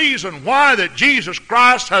that's the reason why that Jesus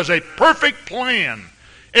Christ has a perfect plan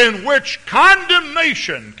in which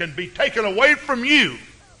condemnation can be taken away from you.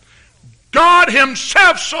 God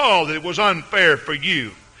Himself saw that it was unfair for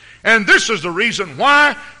you, and this is the reason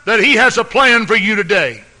why that He has a plan for you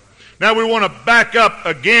today. Now we want to back up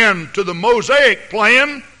again to the Mosaic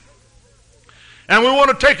plan, and we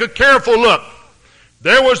want to take a careful look.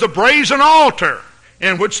 There was the brazen altar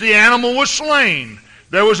in which the animal was slain.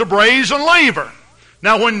 There was a brazen laver.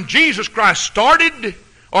 Now when Jesus Christ started,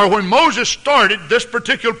 or when Moses started this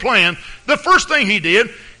particular plan, the first thing He did,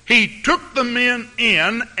 He took the men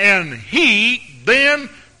in and He then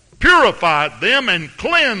purified them and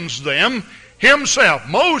cleansed them Himself.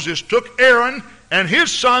 Moses took Aaron and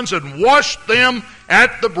his sons and washed them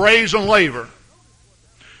at the brazen laver.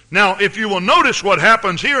 Now, if you will notice what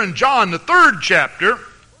happens here in John, the 3rd chapter,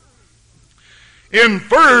 in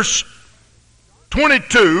verse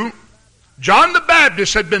 22, John the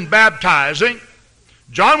Baptist had been baptizing.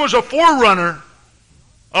 John was a forerunner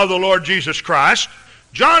of the Lord Jesus Christ.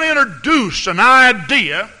 John introduced an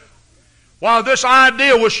idea, while this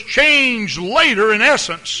idea was changed later in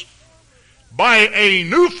essence by a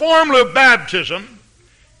new formula of baptism.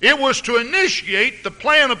 It was to initiate the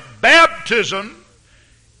plan of baptism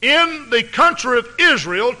in the country of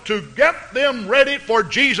Israel to get them ready for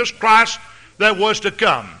Jesus Christ that was to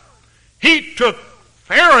come. He took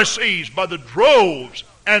Pharisees by the droves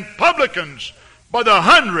and publicans by the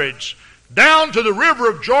hundreds down to the river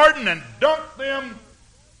of Jordan and dunked them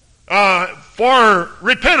for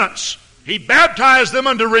repentance. He baptized them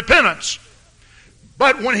unto repentance.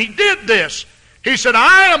 But when He did this, He said,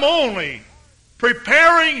 I am only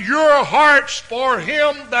preparing your hearts for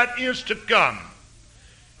Him that is to come.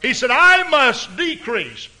 He said, I must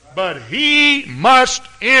decrease, but He must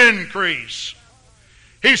increase.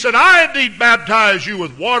 He said, I indeed baptize you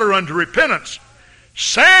with water unto repentance,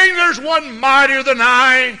 saying there's one mightier than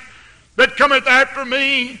I that cometh after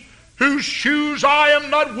me, whose shoes I am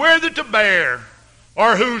not worthy to bear,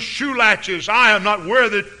 or whose shoe latches I am not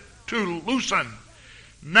worthy to loosen.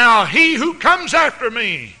 Now He who comes after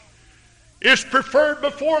me is preferred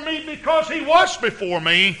before me, because He was before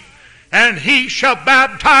me, and He shall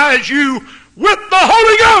baptize you with the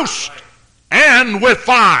Holy Ghost and with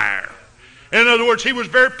fire. In other words, He was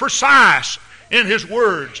very precise in His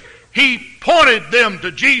words. He pointed them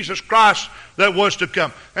to Jesus Christ that was to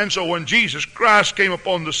come. And so when Jesus Christ came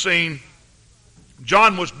upon the scene,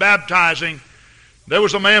 John was baptizing. There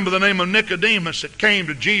was a man by the name of Nicodemus that came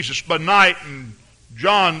to Jesus by night and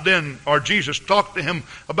Jesus talked to him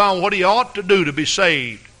about what he ought to do to be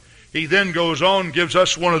saved. He then goes on, gives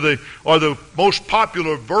us the most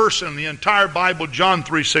popular verse in the entire Bible, John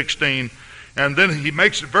 3:16, and then he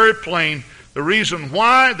makes it very plain. The reason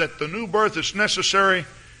why that the new birth is necessary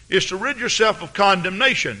is to rid yourself of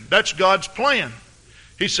condemnation. That's God's plan.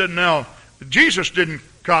 He said, now, Jesus didn't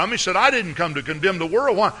come. He said, I didn't come to condemn the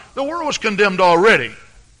world. Why? The world was condemned already.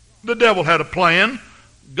 The devil had a plan.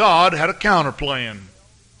 God had a counter plan.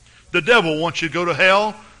 The devil wants you to go to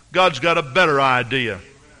hell. God's got a better idea.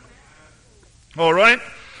 All right?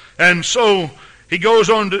 And so he goes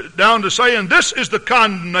on down to say, and this is the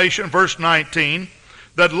condemnation, verse 19,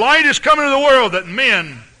 that light is coming into the world, that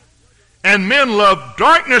men love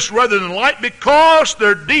darkness rather than light because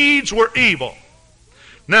their deeds were evil.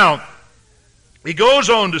 Now, he goes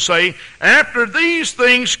on to say, after these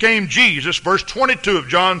things came Jesus, verse 22 of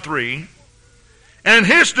John 3, and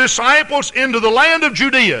his disciples into the land of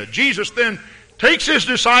Judea. Jesus then takes his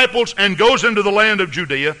disciples and goes into the land of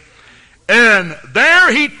Judea, and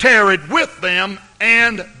there he tarried with them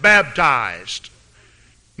and baptized.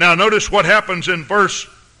 Now notice what happens in verse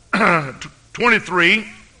 23.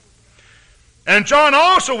 And John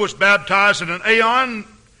also was baptized in an Aeon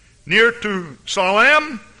near to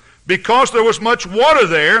Salam, because there was much water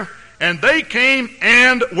there, and they came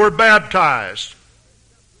and were baptized.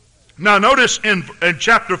 Now notice in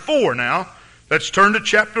chapter 4 now. Let's turn to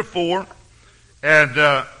chapter 4,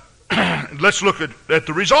 and let's look at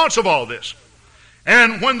the results of all this.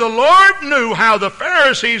 And when the Lord knew how the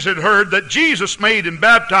Pharisees had heard that Jesus made and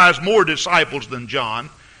baptized more disciples than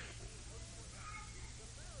John.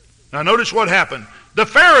 Now notice what happened. The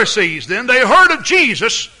Pharisees then, they heard of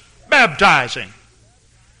Jesus baptizing.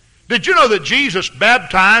 Did you know that Jesus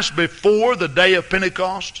baptized before the day of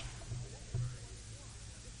Pentecost?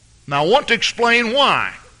 Now I want to explain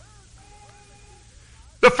why.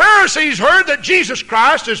 The Pharisees heard that Jesus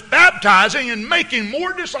Christ is baptizing and making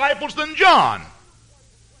more disciples than John.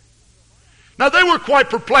 Now they were quite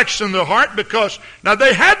perplexed in their heart, because now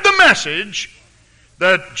they had the message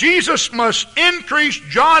that Jesus must increase,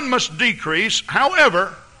 John must decrease.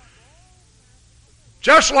 However,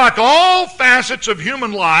 just like all facets of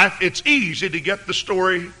human life, it's easy to get the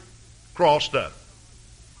story crossed up.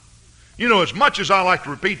 You know, as much as I like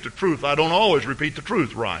to repeat the truth, I don't always repeat the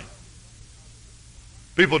truth right.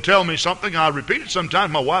 People tell me something, I repeat it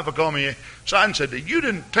sometimes. My wife will call me aside and said, you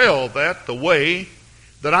didn't tell that the way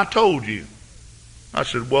that I told you. I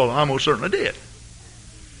said, well, I most certainly did.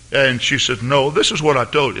 And she said, no, this is what I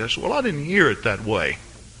told you. I said, well, I didn't hear it that way.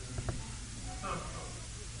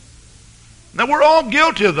 Now, we're all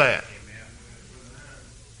guilty of that.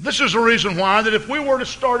 This is the reason why that if we were to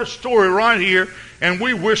start a story right here and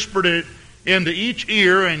we whispered it into each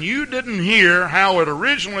ear and you didn't hear how it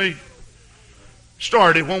originally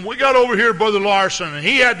started, when we got over here, Brother Larson, and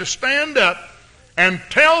he had to stand up and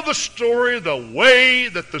tell the story the way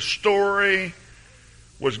that the story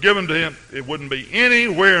was given to him, it wouldn't be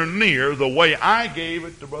anywhere near the way I gave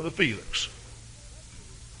it to Brother Felix.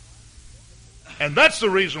 And that's the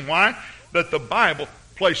reason why that the Bible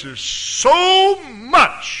places so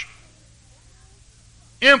much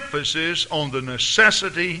emphasis on the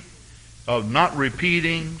necessity of not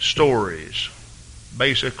repeating stories.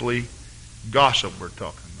 Basically, gossip we're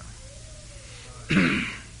talking about.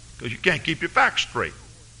 Because you can't keep your facts straight.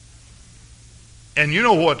 And you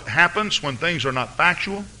know what happens when things are not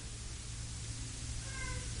factual?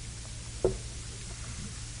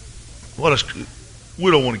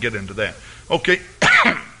 We don't want to get into that. Okay.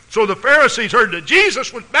 So the Pharisees heard that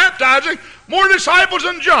Jesus was baptizing more disciples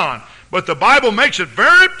than John. But the Bible makes it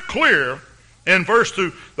very clear in verse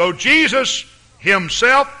 2, though Jesus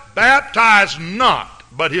himself baptized not,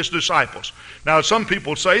 but his disciples. Now some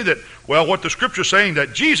people say that, well, what the Scripture is saying,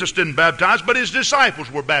 that Jesus didn't baptize, but his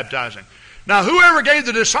disciples were baptizing. Now whoever gave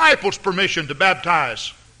the disciples permission to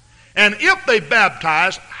baptize? And if they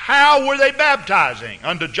baptized, how were they baptizing?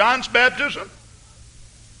 Under John's baptism?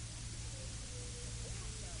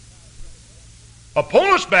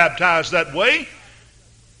 Apollos baptized that way,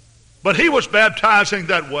 but he was baptizing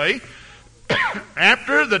that way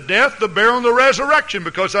after the death, the burial, and the resurrection,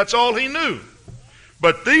 because that's all he knew.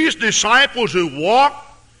 But these disciples who walked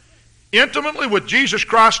intimately with Jesus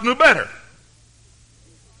Christ knew better.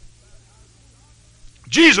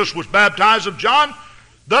 Jesus was baptized of John,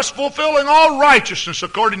 thus fulfilling all righteousness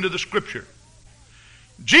according to the Scripture.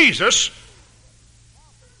 Jesus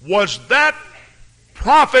was that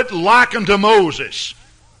prophet likened to Moses.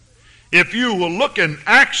 If you will look in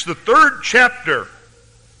Acts, the 3rd chapter,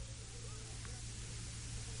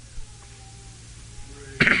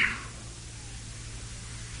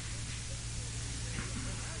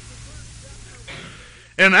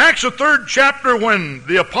 In Acts, the 3rd chapter, when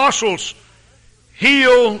the apostles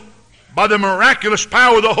heal by the miraculous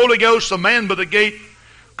power of the Holy Ghost the man by the gate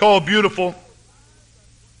called Beautiful,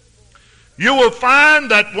 you will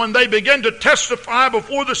find that when they begin to testify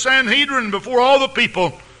before the Sanhedrin, before all the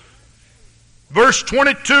people, verse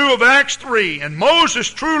 22 of Acts 3, and Moses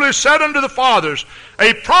truly said unto the fathers,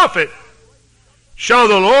 a prophet shall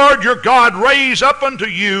the Lord your God raise up unto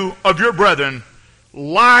you of your brethren,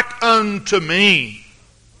 like unto me.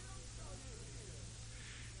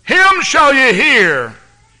 Him shall ye hear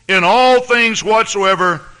in all things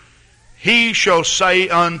whatsoever he shall say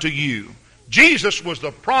unto you. Jesus was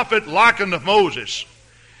the prophet like unto Moses.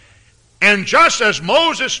 And just as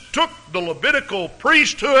Moses took the Levitical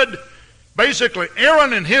priesthood, basically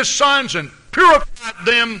Aaron and his sons, and purified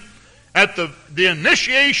them at the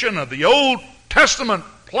initiation of the Old Testament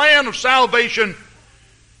plan of salvation,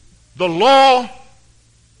 the law,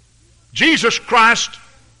 Jesus Christ,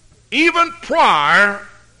 even prior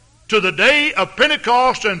to the day of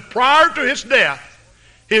Pentecost and prior to his death,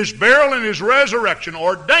 his burial and his resurrection,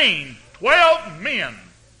 ordained 12 men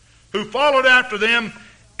who followed after them,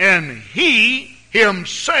 and he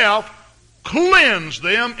himself cleansed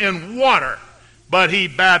them in water. But he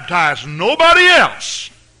baptized nobody else,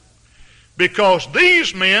 because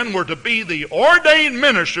these men were to be the ordained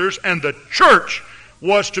ministers, and the church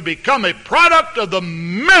was to become a product of the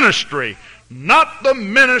ministry, not the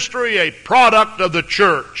ministry a product of the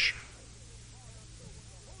church.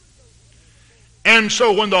 And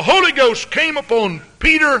so when the Holy Ghost came upon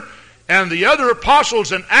Peter and the other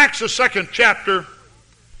apostles in Acts the 2nd chapter,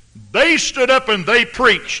 they stood up and they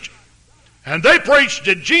preached. And they preached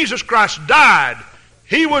that Jesus Christ died,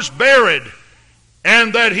 he was buried,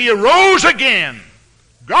 and that he arose again.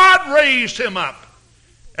 God raised him up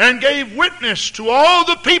and gave witness to all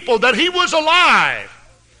the people that he was alive.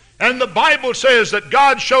 And the Bible says that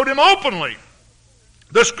God showed him openly.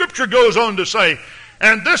 The scripture goes on to say,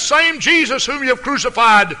 and this same Jesus whom you have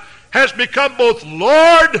crucified has become both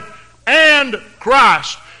Lord and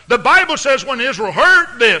Christ. The Bible says when Israel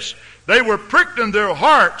heard this, they were pricked in their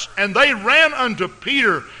hearts, and they ran unto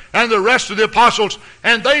Peter and the rest of the apostles,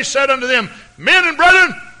 and they said unto them, men and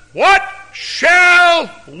brethren, what shall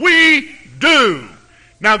we do?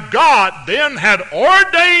 Now God then had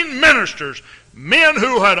ordained ministers, men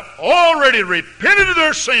who had already repented of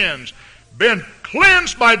their sins, been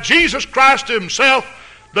cleansed by Jesus Christ himself,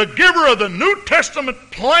 the giver of the New Testament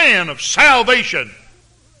plan of salvation.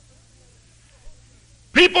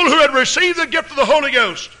 People who had received the gift of the Holy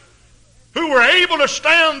Ghost, who were able to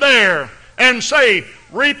stand there and say,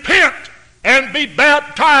 repent and be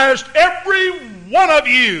baptized, every one of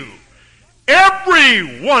you.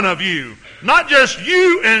 Every one of you. Not just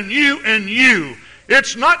you and you and you.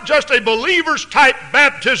 It's not just a believer's type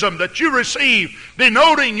baptism that you receive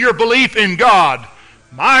denoting your belief in God.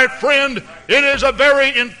 My friend, it is a very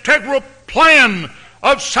integral plan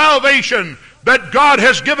of salvation that God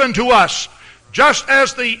has given to us. Just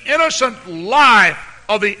as the innocent life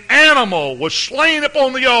of the animal was slain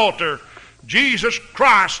upon the altar, Jesus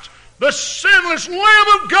Christ, the sinless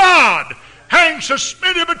Lamb of God, hangs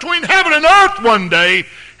suspended between heaven and earth one day,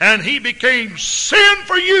 and he became sin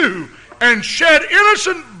for you and shed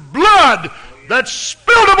innocent blood that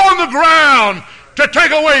spilled upon the ground to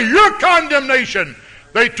take away your condemnation.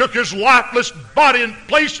 They took his lifeless body and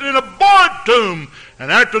placed it in a borrowed tomb.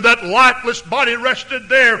 And after that lifeless body rested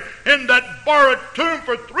there in that borrowed tomb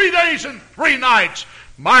for 3 days and 3 nights,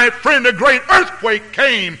 my friend, a great earthquake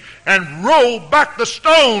came and rolled back the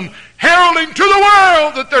stone, heralding to the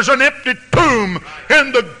world that there's an empty tomb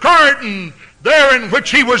in the garden there in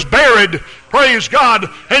which he was buried. Praise God.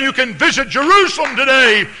 And you can visit Jerusalem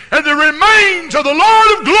today, and the remains of the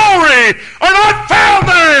Lord of glory are not found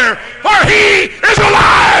there, for he is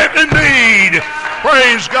alive indeed.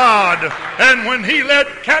 Praise God. And when he led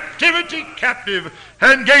captivity captive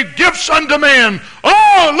and gave gifts unto men,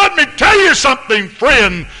 oh, let me tell you something,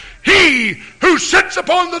 friend. He who sits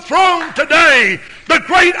upon the throne today, the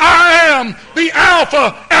great I am, the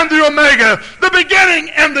Alpha and the Omega, the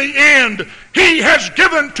beginning and the end, he has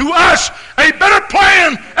given to us a better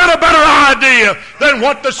plan and a better idea than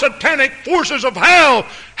what the satanic forces of hell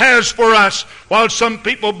has for us. While some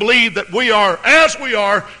people believe that we are, as we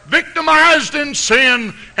are, victimized in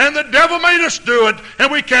sin, and the devil made us do it,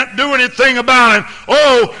 and we can't do anything about it.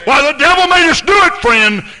 Oh, while the devil made us do it,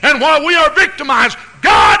 friend, and while we are victimized,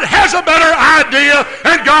 God has a better idea,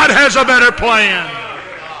 and God has a better plan.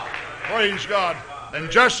 Praise God.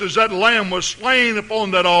 And just as that lamb was slain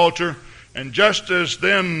upon that altar, and just as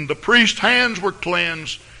then the priest's hands were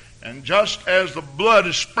cleansed, and just as the blood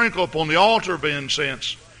is sprinkled upon the altar of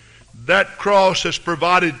incense, That cross has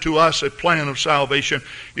provided to us a plan of salvation.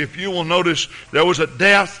 If you will notice, there was a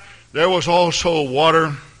death, there was also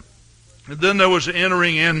water, and then there was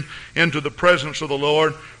entering into the presence of the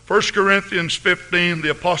Lord. 1 Corinthians 15,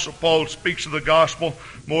 the Apostle Paul speaks of the gospel.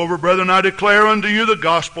 Moreover, brethren, I declare unto you the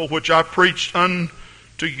gospel which I preached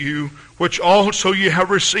unto you, which also ye have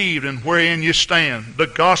received, and wherein ye stand, the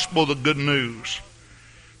gospel, the good news,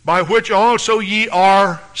 by which also ye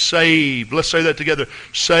are saved. Let's say that together.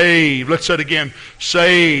 Saved. Let's say it again.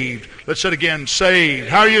 Saved. Let's say it again. Saved.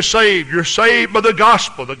 How are you saved? You're saved by the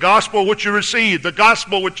gospel which you received, the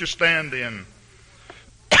gospel which you stand in.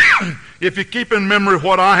 If you keep in memory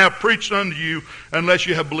what I have preached unto you, unless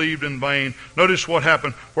you have believed in vain. Notice what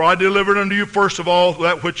happened. For I delivered unto you first of all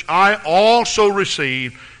that which I also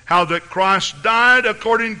received, how that Christ died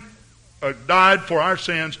for our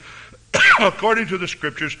sins according to the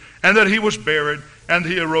Scriptures, and that he was buried, and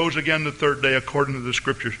he arose again the third day according to the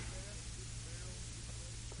Scriptures.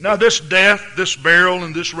 Now this death, this burial,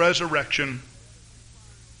 and this resurrection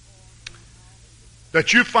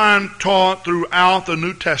that you find taught throughout the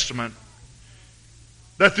New Testament,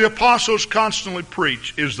 that the apostles constantly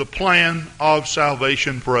preach, is the plan of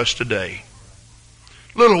salvation for us today.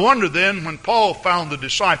 Little wonder then when Paul found the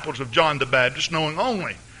disciples of John the Baptist knowing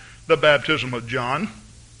only the baptism of John,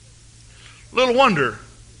 little wonder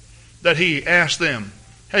that he asked them,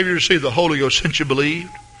 have you received the Holy Ghost since you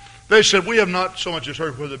believed? They said, we have not so much as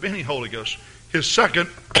heard whether there be any Holy Ghost. His second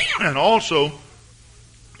and also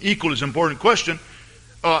equally as important question,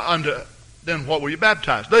 then what were you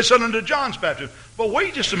baptized? They said unto John's baptism. But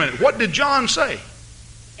wait just a minute. What did John say?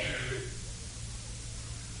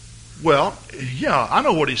 Well, yeah, I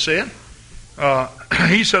know what he said.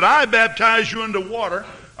 He said, I baptize you into water,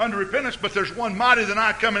 unto repentance, but there's one mighty than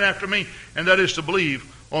I coming after me, and that is to believe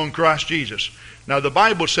on Christ Jesus. Now the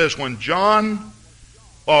Bible says when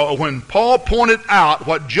Paul pointed out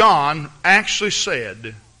what John actually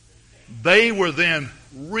said, they were then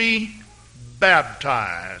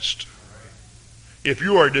rebaptized. If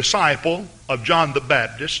you are a disciple of John the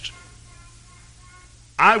Baptist,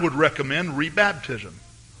 I would recommend rebaptism.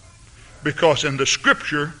 Because in the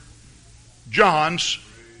Scripture, John's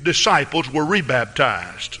disciples were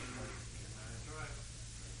rebaptized.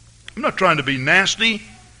 I'm not trying to be nasty. I'm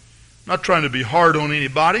not trying to be hard on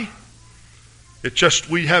anybody. It's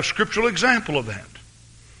just we have scriptural example of that.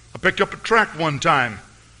 I picked up a tract one time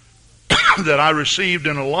that I received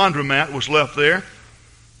in a laundromat, was left there,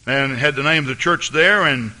 and it had the name of the church there,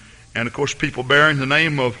 and of course people bearing the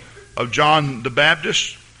name of John the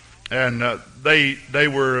Baptist, and they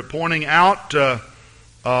were pointing out the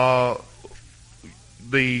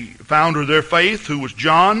founder of their faith, who was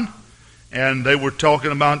John, and they were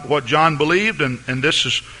talking about what John believed, and this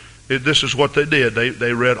is what they did.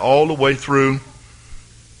 They read all the way through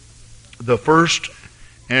the first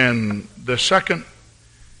and the second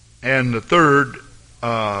and the third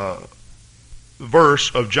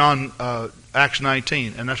verse of John Acts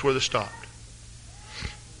 19, and that's where they stopped.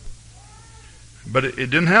 But it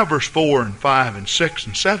didn't have verse 4 and 5 and 6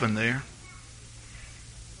 and 7 there.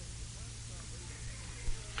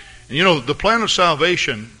 And you know, the plan of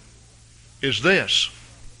salvation is this.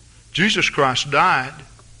 Jesus Christ died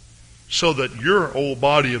so that your old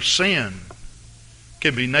body of sin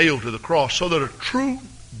can be nailed to the cross, so that a true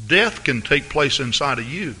death can take place inside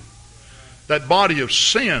of you. That body of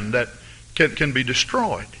sin that can be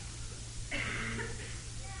destroyed.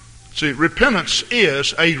 See, repentance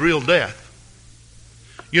is a real death.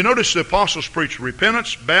 You notice the apostles preach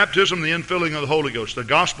repentance, baptism, the infilling of the Holy Ghost, the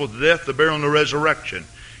gospel, the death, the burial, and the resurrection.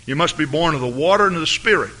 You must be born of the water and of the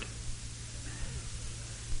Spirit.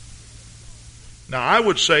 Now, I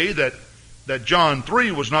would say that John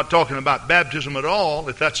 3 was not talking about baptism at all,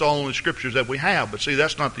 if that's the only scriptures that we have. But see,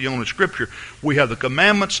 that's not the only scripture. We have the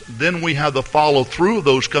commandments, then we have the follow through of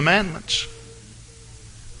those commandments.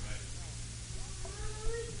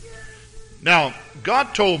 Now,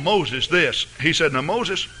 God told Moses this. He said, now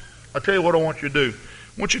Moses, I'll tell you what I want you to do.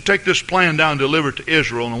 I want you to take this plan down and deliver it to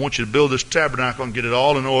Israel, and I want you to build this tabernacle and get it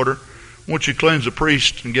all in order. I want you to cleanse the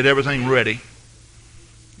priest and get everything ready.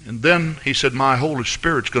 And then he said, my Holy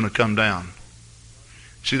Spirit's going to come down.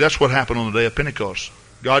 See, that's what happened on the day of Pentecost.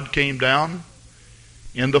 God came down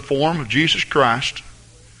in the form of Jesus Christ,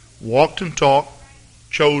 walked and talked,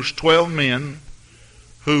 chose 12 men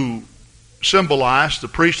who symbolized the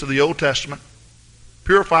priests of the Old Testament,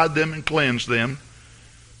 purified them and cleansed them,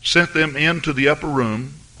 sent them into the upper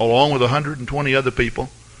room along with 120 other people,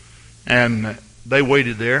 and they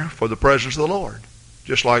waited there for the presence of the Lord,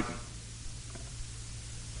 just like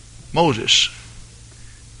Moses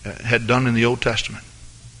had done in the Old Testament.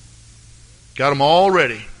 Got them all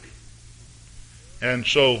ready. And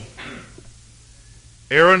so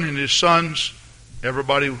Aaron and his sons,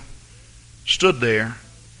 everybody stood there,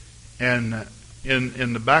 and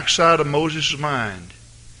in the backside of Moses' mind,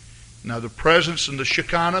 now the presence and the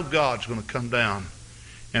Shekinah of God is going to come down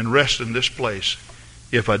and rest in this place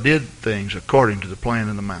if I did things according to the plan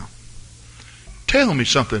in the mount. Tell me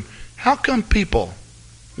something. How come people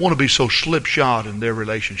want to be so slipshod in their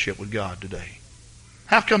relationship with God today?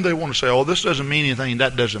 How come they want to say, oh, this doesn't mean anything,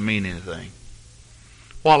 that doesn't mean anything?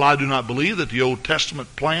 While I do not believe that the Old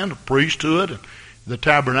Testament plan, the priesthood, and the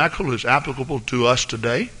tabernacle is applicable to us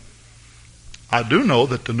today, I do know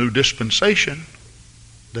that the new dispensation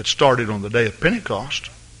that started on the day of Pentecost,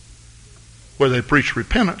 where they preach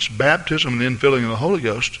repentance, baptism, and the infilling of the Holy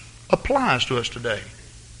Ghost, applies to us today.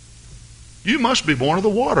 You must be born of the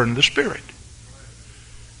water and the Spirit.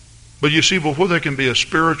 But you see, before there can be a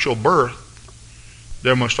spiritual birth,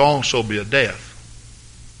 there must also be a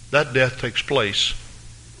death. That death takes place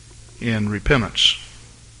in repentance.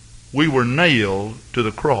 We were nailed to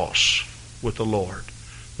the cross with the Lord.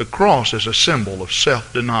 The cross is a symbol of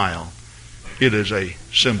self-denial. It is a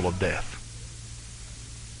symbol of death.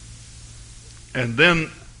 And then,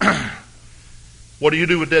 what do you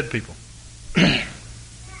do with dead people?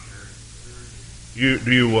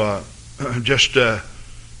 Do you just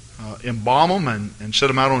embalm them and set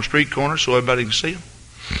them out on a street corner so everybody can see them?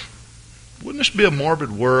 Wouldn't this be a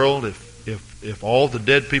morbid world if all the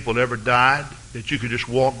dead people ever died, that you could just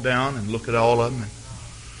walk down and look at all of them?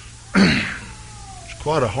 It's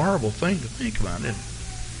quite a horrible thing to think about, isn't it?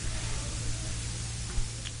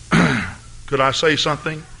 Could I say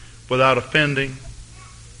something without offending?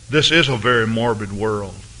 This is a very morbid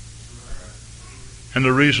world. And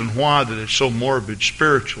the reason why that it's so morbid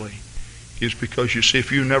spiritually is because, you see,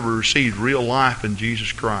 if you never received real life in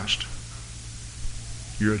Jesus Christ,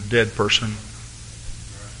 you're a dead person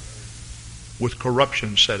with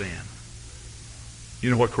corruption set in.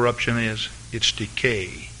 You know what corruption is? It's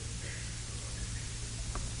decay.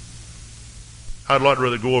 I'd lot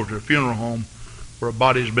rather go over to a funeral home where a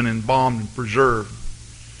body's been embalmed and preserved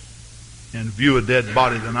and view a dead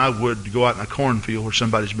body than I would to go out in a cornfield where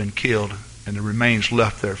somebody's been killed and the remains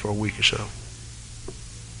left there for a week or so.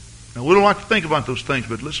 Now, we don't like to think about those things,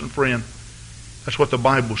 but listen, friend, that's what the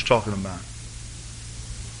Bible's talking about.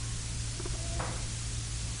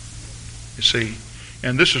 You see,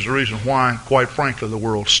 and this is the reason why, quite frankly, the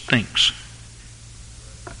world stinks.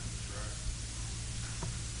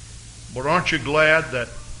 But aren't you glad that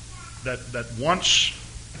once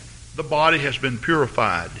the body has been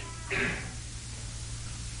purified,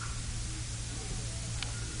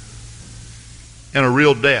 in a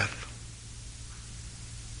real death,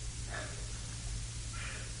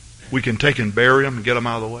 we can take and bury them and get them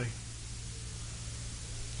out of the way?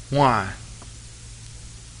 Why?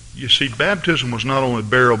 You see, baptism was not only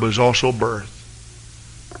burial, but it was also birth.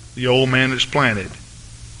 The old man is planted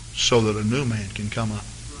so that a new man can come up.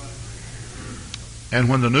 And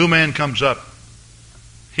when the new man comes up,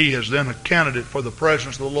 he is then a candidate for the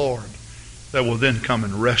presence of the Lord that will then come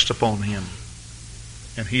and rest upon him.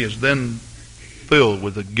 And he is then filled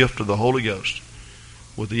with the gift of the Holy Ghost,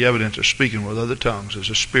 with the evidence of speaking with other tongues as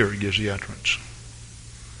the Spirit gives the utterance.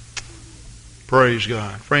 Praise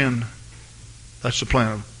God. Friend, that's the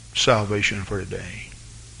plan of salvation for today.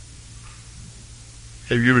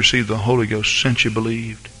 Have you received the Holy Ghost since you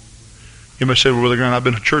believed? You may say, well, Brother Grant, I've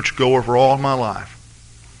been a church goer for all my life.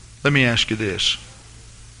 Let me ask you this.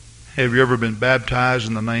 Have you ever been baptized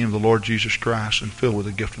in the name of the Lord Jesus Christ and filled with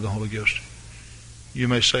the gift of the Holy Ghost? You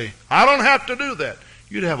may say, I don't have to do that.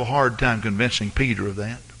 You'd have a hard time convincing Peter of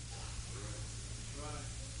that.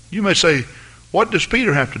 You may say, what does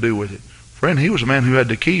Peter have to do with it? Friend, he was a man who had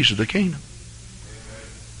the keys to the kingdom.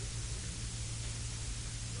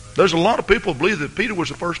 There's a lot of people who believe that Peter was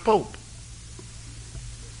the first pope.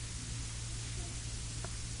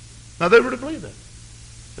 Now, they really believe that.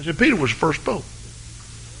 They said Peter was the first pope.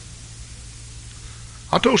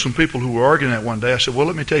 I told some people who were arguing that one day, I said, well,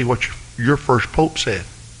 let me tell you what your first pope said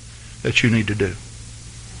that you need to do.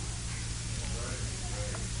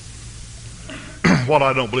 What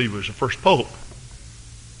I don't believe was the first pope.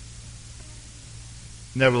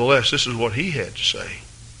 Nevertheless, this is what he had to say.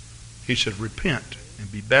 He said, repent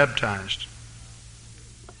and be baptized,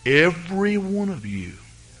 every one of you.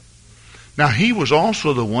 Now, he was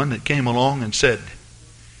also the one that came along and said,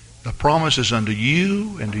 the promise is unto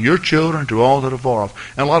you and to your children, to all that are far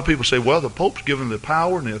off. And a lot of people say, well, the Pope's given the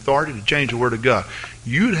power and the authority to change the Word of God.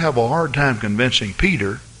 You'd have a hard time convincing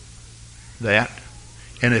Peter that.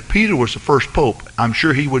 And if Peter was the first Pope, I'm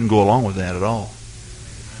sure he wouldn't go along with that at all.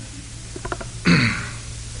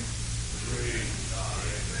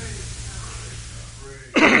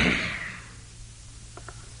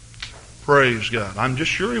 Praise God. I'm just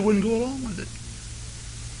sure he wouldn't go along with it.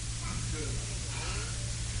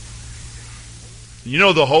 You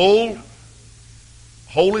know, the whole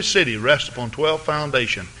holy city rests upon 12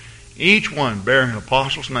 foundations, each one bearing an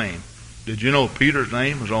apostle's name. Did you know Peter's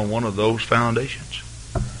name was on one of those foundations?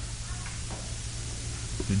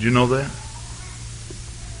 Did you know that?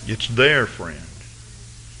 It's there, friend.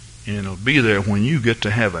 And it'll be there when you get to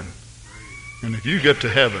heaven. And if you get to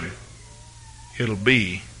heaven, it'll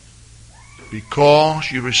be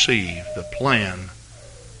because you received the plan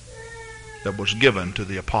that was given to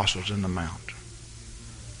the apostles in the mount.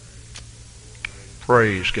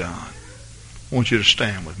 Praise God. I want you to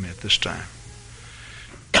stand with me at this time.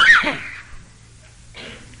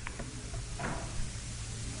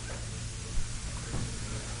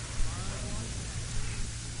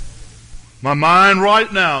 My mind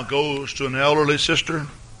right now goes to an elderly sister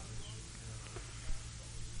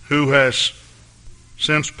who has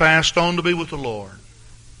since passed on to be with the Lord.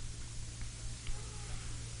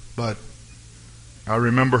 But I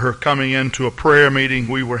remember her coming into a prayer meeting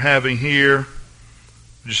we were having here,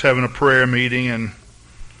 just having a prayer meeting, and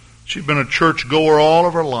she'd been a church goer all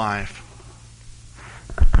of her life.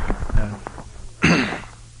 And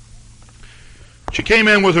she came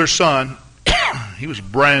in with her son. He was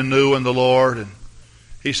brand new in the Lord, and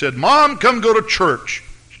he said, "Mom, come go to church."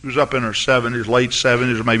 She was up in her 70s, late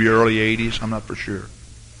 70s, or maybe early 80s. I'm not for sure.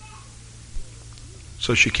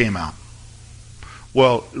 So she came out.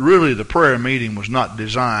 Well, really, the prayer meeting was not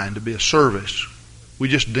designed to be a service. We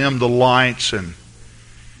just dimmed the lights, and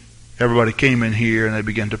everybody came in here, and they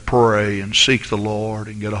began to pray and seek the Lord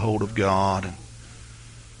and get a hold of God. And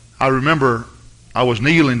I remember I was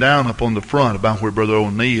kneeling down up on the front about where Brother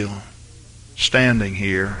O'Neill, standing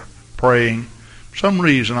here, praying. For some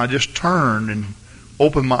reason, I just turned and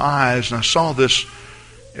opened my eyes, and I saw this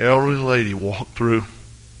elderly lady walk through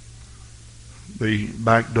the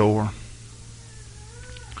back door.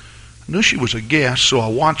 I knew she was a guest, so I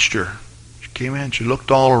watched her. She came in, she looked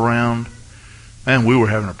all around, and we were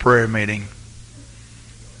having a prayer meeting.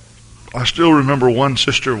 I still remember one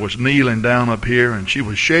sister was kneeling down up here, and she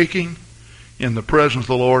was shaking in the presence of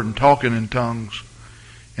the Lord and talking in tongues.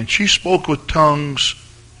 And she spoke with tongues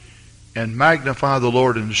and magnified the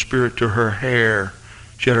Lord in the Spirit to her hair.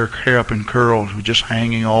 She had her hair up in curls. It was just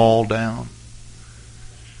hanging all down.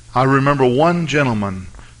 I remember one gentleman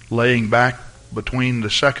laying back between the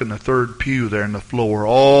second and the third pew there in the floor.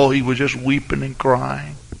 Oh, he was just weeping and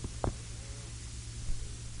crying.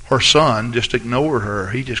 Her son just ignored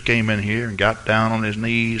her. He just came in here and got down on his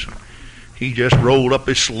knees. He just rolled up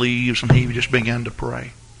his sleeves and he just began to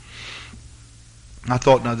pray. I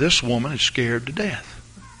thought, now this woman is scared to death.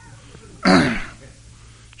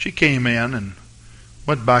 She came in and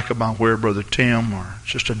went back about where Brother Tim or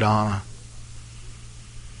Sister Donna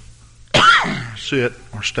sit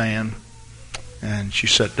or stand, and she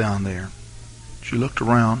sat down there. She looked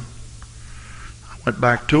around. I went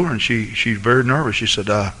back to her, and she's very nervous. She said,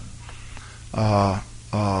 I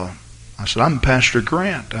said, "I'm Pastor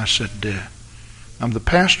Grant." I said, "I'm the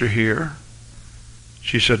pastor here."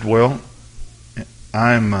 She said, "Well,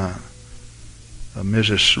 I'm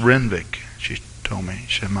Mrs. Renvick." She told me.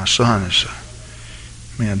 She said, "My son is a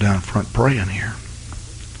man down front praying here."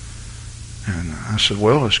 And I said,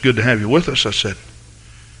 "Well, it's good to have you with us." I said,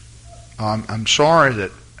 I'm sorry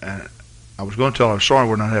that I was going to tell her I'm sorry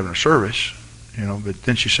we're not having a service, but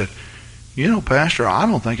then she said, "Pastor, I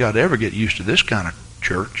don't think I'd ever get used to this kind of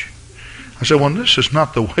church." I said, "Well, this is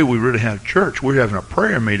not the way we really have church. We're having a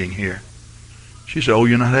prayer meeting here." She said, "Oh,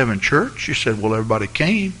 you're not having church?" She said, "Well, everybody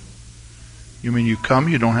came." "You mean you come,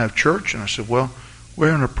 you don't have church?" And I said, "Well,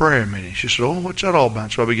 we're having a prayer meeting." She said, "Oh, what's that all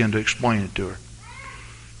about?" So I began to explain it to her.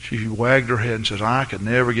 She wagged her head and says, "I could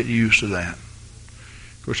never get used to that."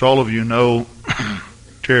 Of course, all of you know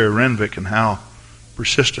Terry Renvick and how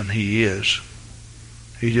persistent he is.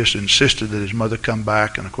 He just insisted that his mother come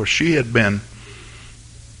back. And of course, she had been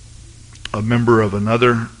a member of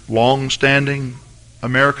another long-standing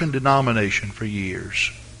American denomination for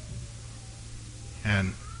years.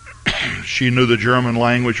 And she knew the German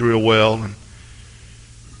language real well, and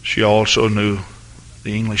she also knew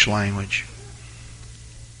the English language.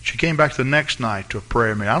 She came back the next night to a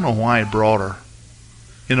prayer meeting. I don't know why he brought her.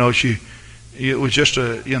 It was just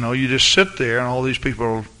you just sit there and all these people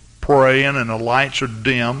are praying and the lights are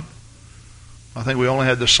dim. I think we only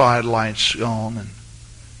had the side lights on, and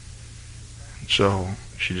so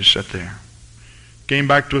she just sat there. Came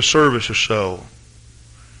back to a service or so.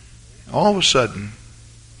 All of a sudden,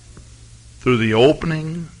 through the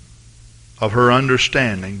opening of her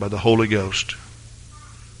understanding by the Holy Ghost,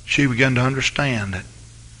 she began to understand that,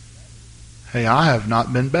 Hey, I have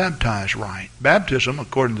not been baptized right. Baptism,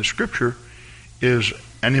 according to Scripture, is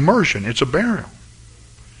an immersion. It's a burial.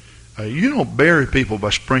 You don't bury people by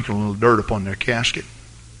sprinkling a little dirt upon their casket.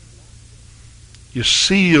 You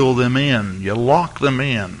seal them in. You lock them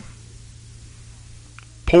in.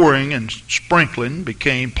 Pouring and sprinkling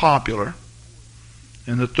became popular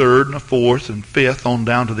in the 3rd and the 4th and 5th on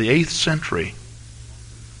down to the 8th century.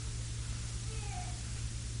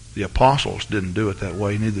 The apostles didn't do it that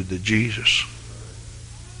way, neither did Jesus.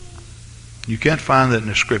 You can't find that in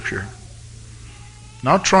the Scripture.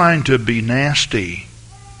 Not trying to be nasty,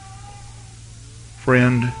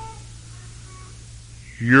 friend.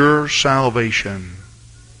 Your salvation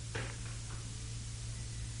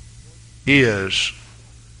is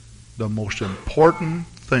the most important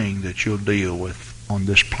thing that you'll deal with on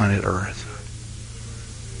this planet Earth.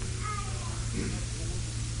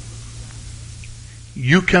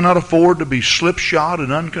 You cannot afford to be slipshod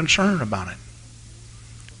and unconcerned about it.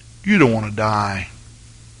 You don't want to die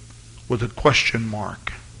with a question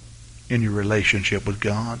mark in your relationship with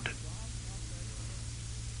God.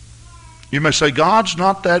 You may say, God's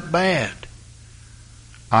not that bad.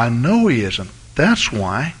 I know He isn't. That's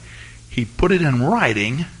why He put it in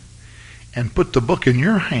writing and put the book in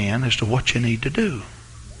your hand as to what you need to do.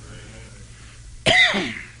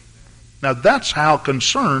 Now that's how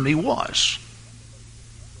concerned He was.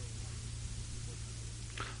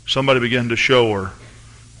 Somebody began to show her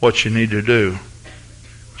what she needed to do.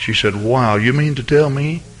 She said, wow, you mean to tell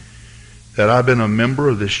me that I've been a member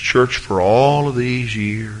of this church for all of these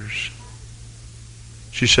years?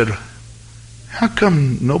 She said, how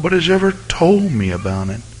come nobody's ever told me about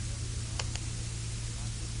it?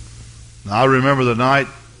 I remember the night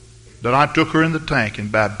that I took her in the tank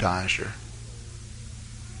and baptized her.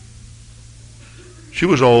 She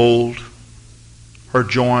was old. Her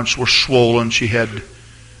joints were swollen. She had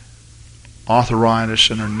arthritis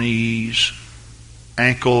in her knees.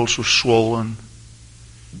 Ankles were swollen.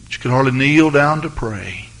 She could hardly kneel down to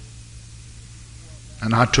pray.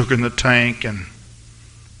 And I took her in the tank, and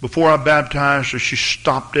before I baptized her, she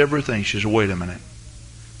stopped everything. She said, wait a minute.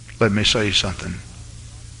 Let me say something.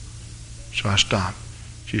 So I stopped.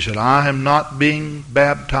 She said, I am not being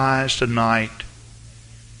baptized tonight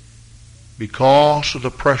because of the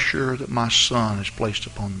pressure that my son has placed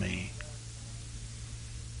upon me.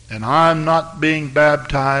 And I'm not being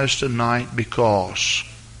baptized tonight because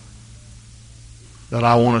that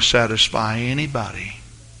I want to satisfy anybody.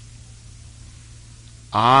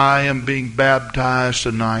 I am being baptized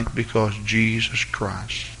tonight because Jesus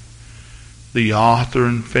Christ, the author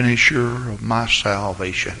and finisher of my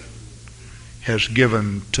salvation, has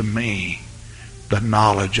given to me the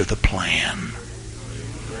knowledge of the plan.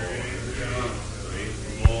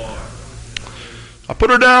 I put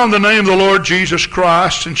her down in the name of the Lord Jesus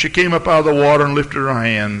Christ, and she came up out of the water and lifted her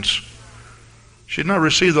hands. She had not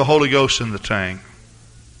received the Holy Ghost in the tank.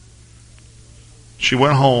 She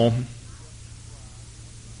went home.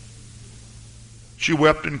 She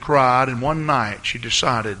wept and cried, and one night she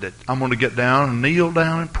decided that I'm going to get down and kneel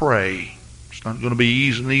down and pray. It's not going to be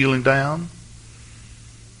easy kneeling down.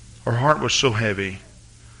 Her heart was so heavy.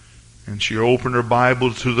 And she opened her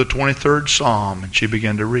Bible to the 23rd Psalm, and she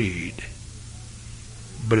began to read.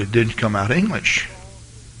 But it didn't come out English.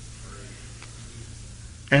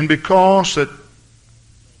 And because that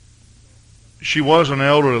she was an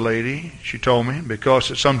elderly lady, she told me, because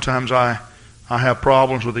that sometimes I have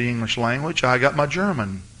problems with the English language, I got my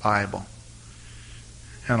German Bible.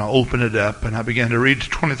 And I opened it up and I began to read the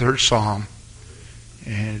 23rd Psalm.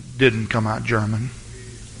 And it didn't come out German.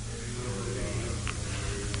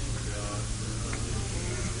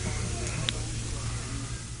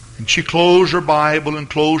 And she closed her Bible and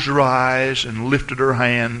closed her eyes and lifted her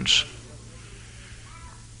hands.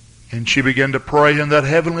 And she began to pray in that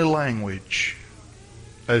heavenly language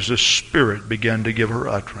as the Spirit began to give her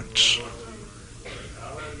utterance.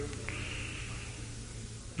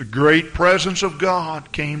 The great presence of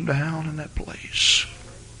God came down in that place.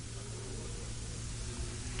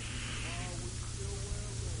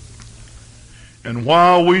 And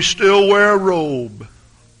while we still wear a robe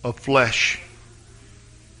of flesh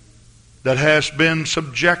that has been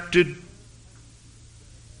subjected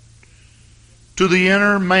to the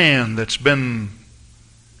inner man that's been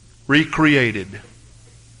recreated,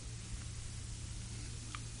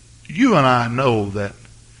 you and I know that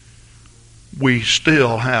we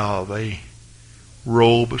still have a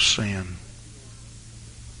robe of sin.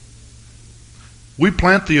 We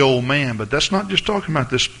plant the old man, but that's not just talking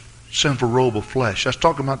about this sinful robe of flesh. That's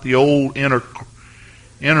talking about the old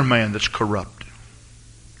inner man that's corrupt.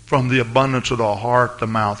 From the abundance of the heart, the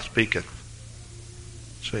mouth speaketh.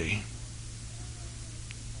 See?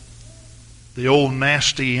 The old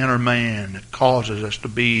nasty inner man that causes us to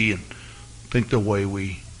be and think the way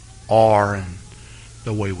we are and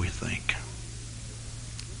the way we think.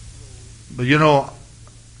 But you know,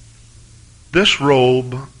 this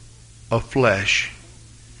robe of flesh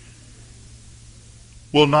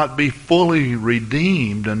will not be fully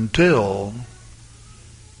redeemed until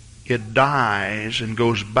it dies and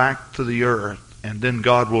goes back to the earth, and then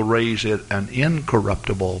God will raise it an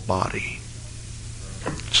incorruptible body.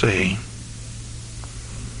 See?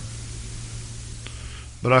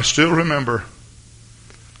 But I still remember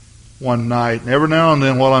one night, and every now and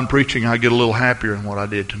then while I'm preaching I get a little happier than what I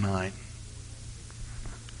did tonight.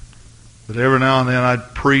 But every now and then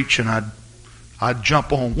I'd preach and I'd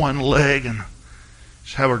jump on one leg and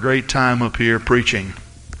just have a great time up here preaching.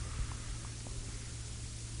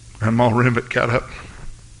 Grandma Rimbit got up,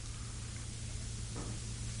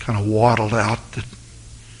 kind of waddled out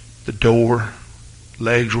the door.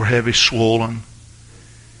 Legs were heavy, swollen,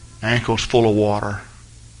 ankles full of water.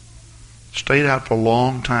 Stayed out for a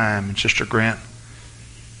long time, and Sister Grant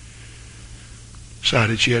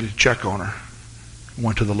decided she had to check on her.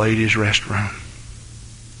 Went to the ladies' restroom.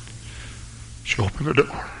 She opened the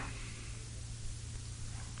door.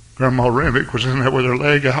 Grandma Remick was in there with her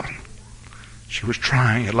leg out. She was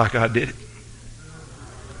trying it like I did it.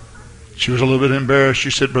 She was a little bit embarrassed. She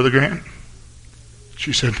said, Brother Grant,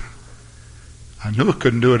 she said, I knew I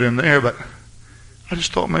couldn't do it in there, but I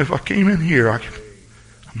just thought maybe if I came in here, I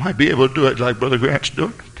might be able to do it like Brother Grant's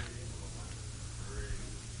doing it.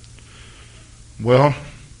 Well,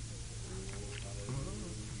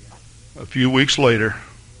 a few weeks later,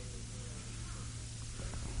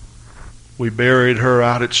 we buried her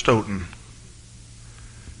out at Stoughton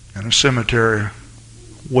in a cemetery,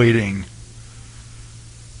 waiting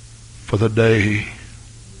for the day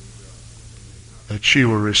that she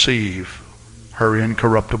will receive her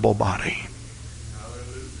incorruptible body.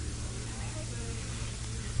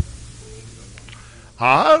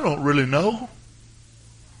 I don't really know.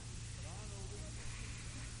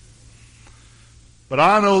 But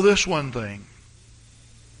I know this one thing.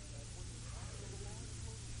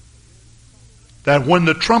 That when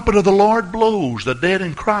the trumpet of the Lord blows, the dead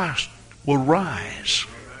in Christ will rise.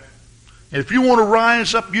 And if you want to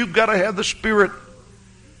rise up, you've got to have the Spirit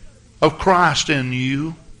of Christ in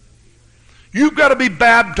you. You've got to be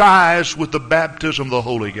baptized with the baptism of the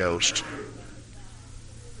Holy Ghost.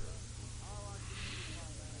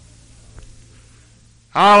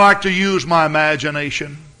 I like to use my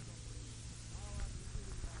imagination.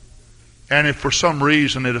 And if for some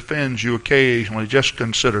reason it offends you occasionally, just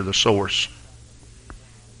consider the source.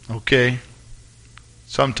 Okay?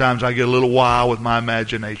 Sometimes I get a little wild with my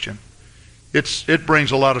imagination. It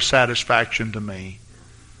brings a lot of satisfaction to me.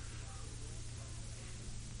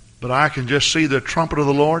 But I can just see the trumpet of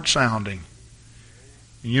the Lord sounding.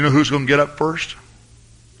 And you know who's going to get up first?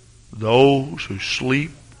 Those who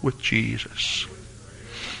sleep with Jesus.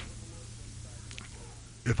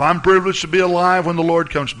 If I'm privileged to be alive when the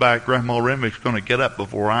Lord comes back, Grandma Remick's going to get up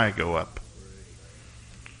before I go up.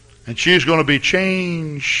 And she's going to be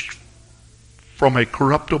changed from a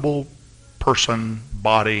corruptible person,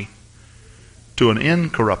 body, to an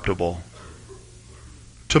incorruptible,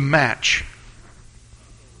 to match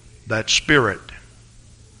that spirit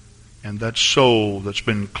and that soul that's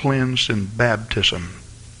been cleansed in baptism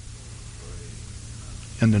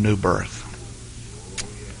in the new birth.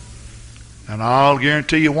 And I'll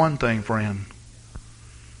guarantee you one thing, friend.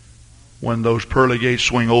 When those pearly gates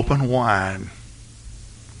swing open wide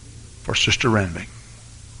for Sister Renwick,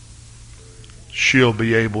 she'll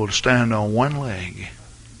be able to stand on one leg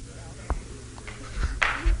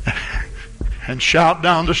and shout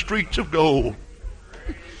down the streets of gold,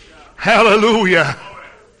 hallelujah,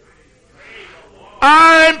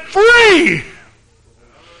 I'm free,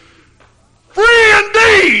 free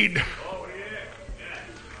indeed.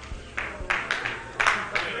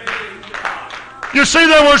 You see,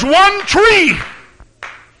 there was one tree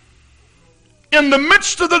in the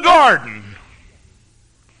midst of the garden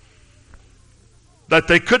that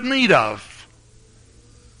they couldn't eat of.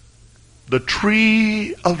 The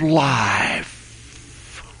tree of life.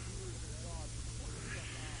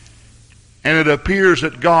 And it appears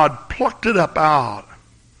that God plucked it up out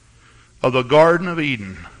of the Garden of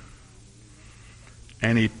Eden.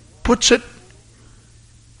 And He puts it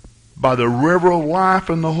by the river of life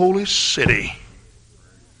in the holy city.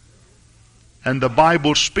 And the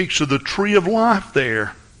Bible speaks of the tree of life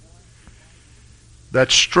there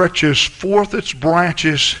that stretches forth its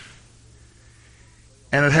branches,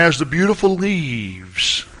 and it has the beautiful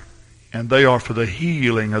leaves, and they are for the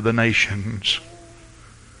healing of the nations.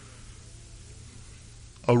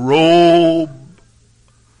 a robe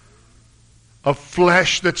of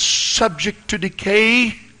flesh that's subject to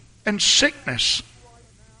decay and sickness.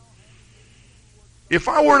 If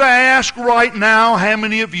I were to ask right now how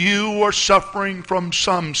many of you are suffering from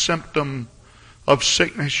some symptom of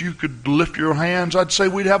sickness, you could lift your hands. I'd say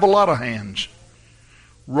we'd have a lot of hands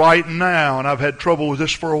right now, and I've had trouble with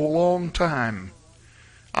this for a long time.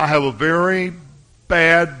 I have a very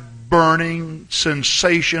bad burning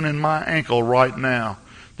sensation in my ankle right now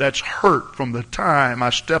that's hurt from the time I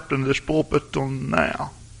stepped into this pulpit till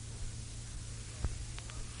now.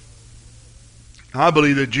 I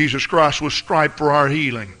believe that Jesus Christ was striped for our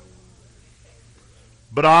healing.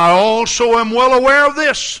 But I also am well aware of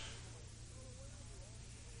this,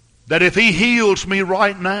 that if He heals me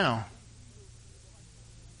right now,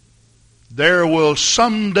 there will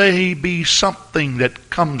someday be something that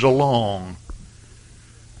comes along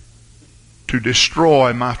to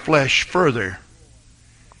destroy my flesh further,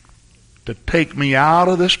 to take me out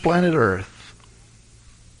of this planet Earth.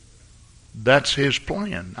 That's His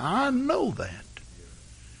plan. I know that,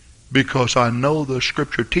 because I know the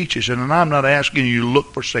Scripture teaches it, and I'm not asking you to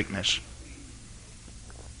look for sickness.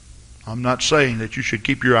 I'm not saying that you should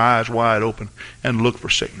keep your eyes wide open and look for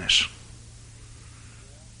sickness.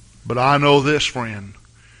 But I know this, friend.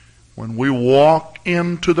 When we walk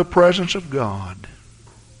into the presence of God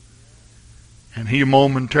and He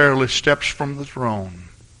momentarily steps from the throne,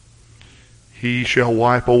 He shall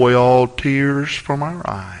wipe away all tears from our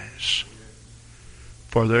eyes.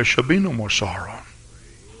 For there shall be no more sorrow,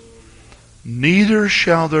 neither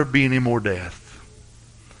shall there be any more death.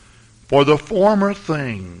 For the former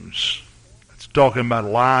things, it's talking about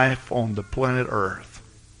life on the planet Earth,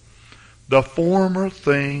 the former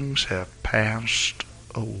things have passed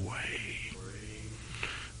away.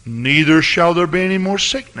 Neither shall there be any more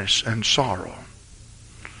sickness and sorrow,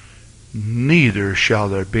 neither shall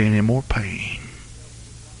there be any more pain.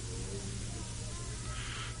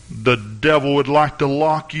 The devil would like to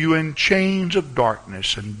lock you in chains of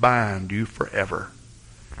darkness and bind you forever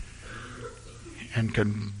and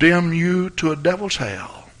condemn you to a devil's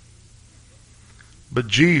hell. But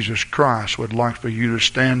Jesus Christ would like for you to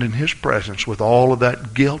stand in His presence with all of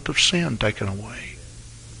that guilt of sin taken away,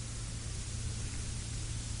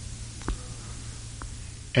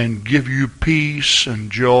 and give you peace and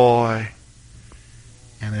joy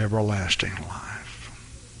and everlasting life.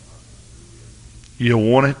 You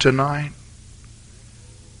want it tonight?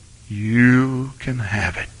 You can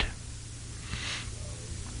have it.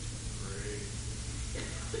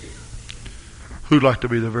 Who'd like to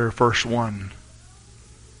be the very first one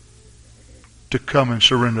to come and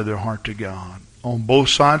surrender their heart to God? On both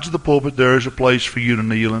sides of the pulpit, there is a place for you to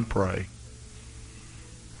kneel and pray.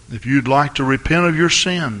 If you'd like to repent of your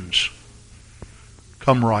sins,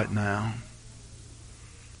 come right now.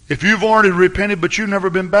 If you've already repented but you've never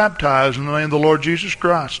been baptized in the name of the Lord Jesus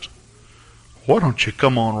Christ, why don't you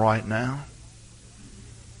come on right now?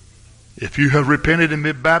 If you have repented and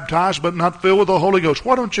been baptized but not filled with the Holy Ghost,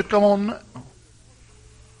 why don't you come on now?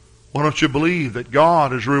 Why don't you believe that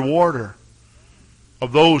God is a rewarder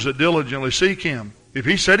of those that diligently seek Him? If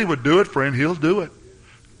He said He would do it, friend, He'll do it.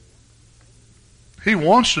 He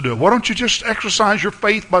wants to do it. Why don't you just exercise your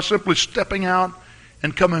faith by simply stepping out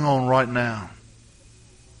and coming on right now?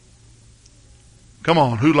 Come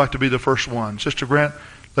on, who'd like to be the first one? Sister Grant,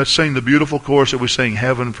 let's sing the beautiful chorus that we sing,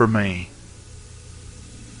 Heaven for Me.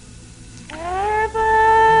 Heaven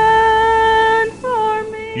for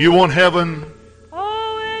me. You want heaven?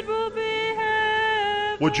 Oh, it will be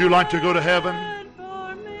heaven. Would you like to go to heaven?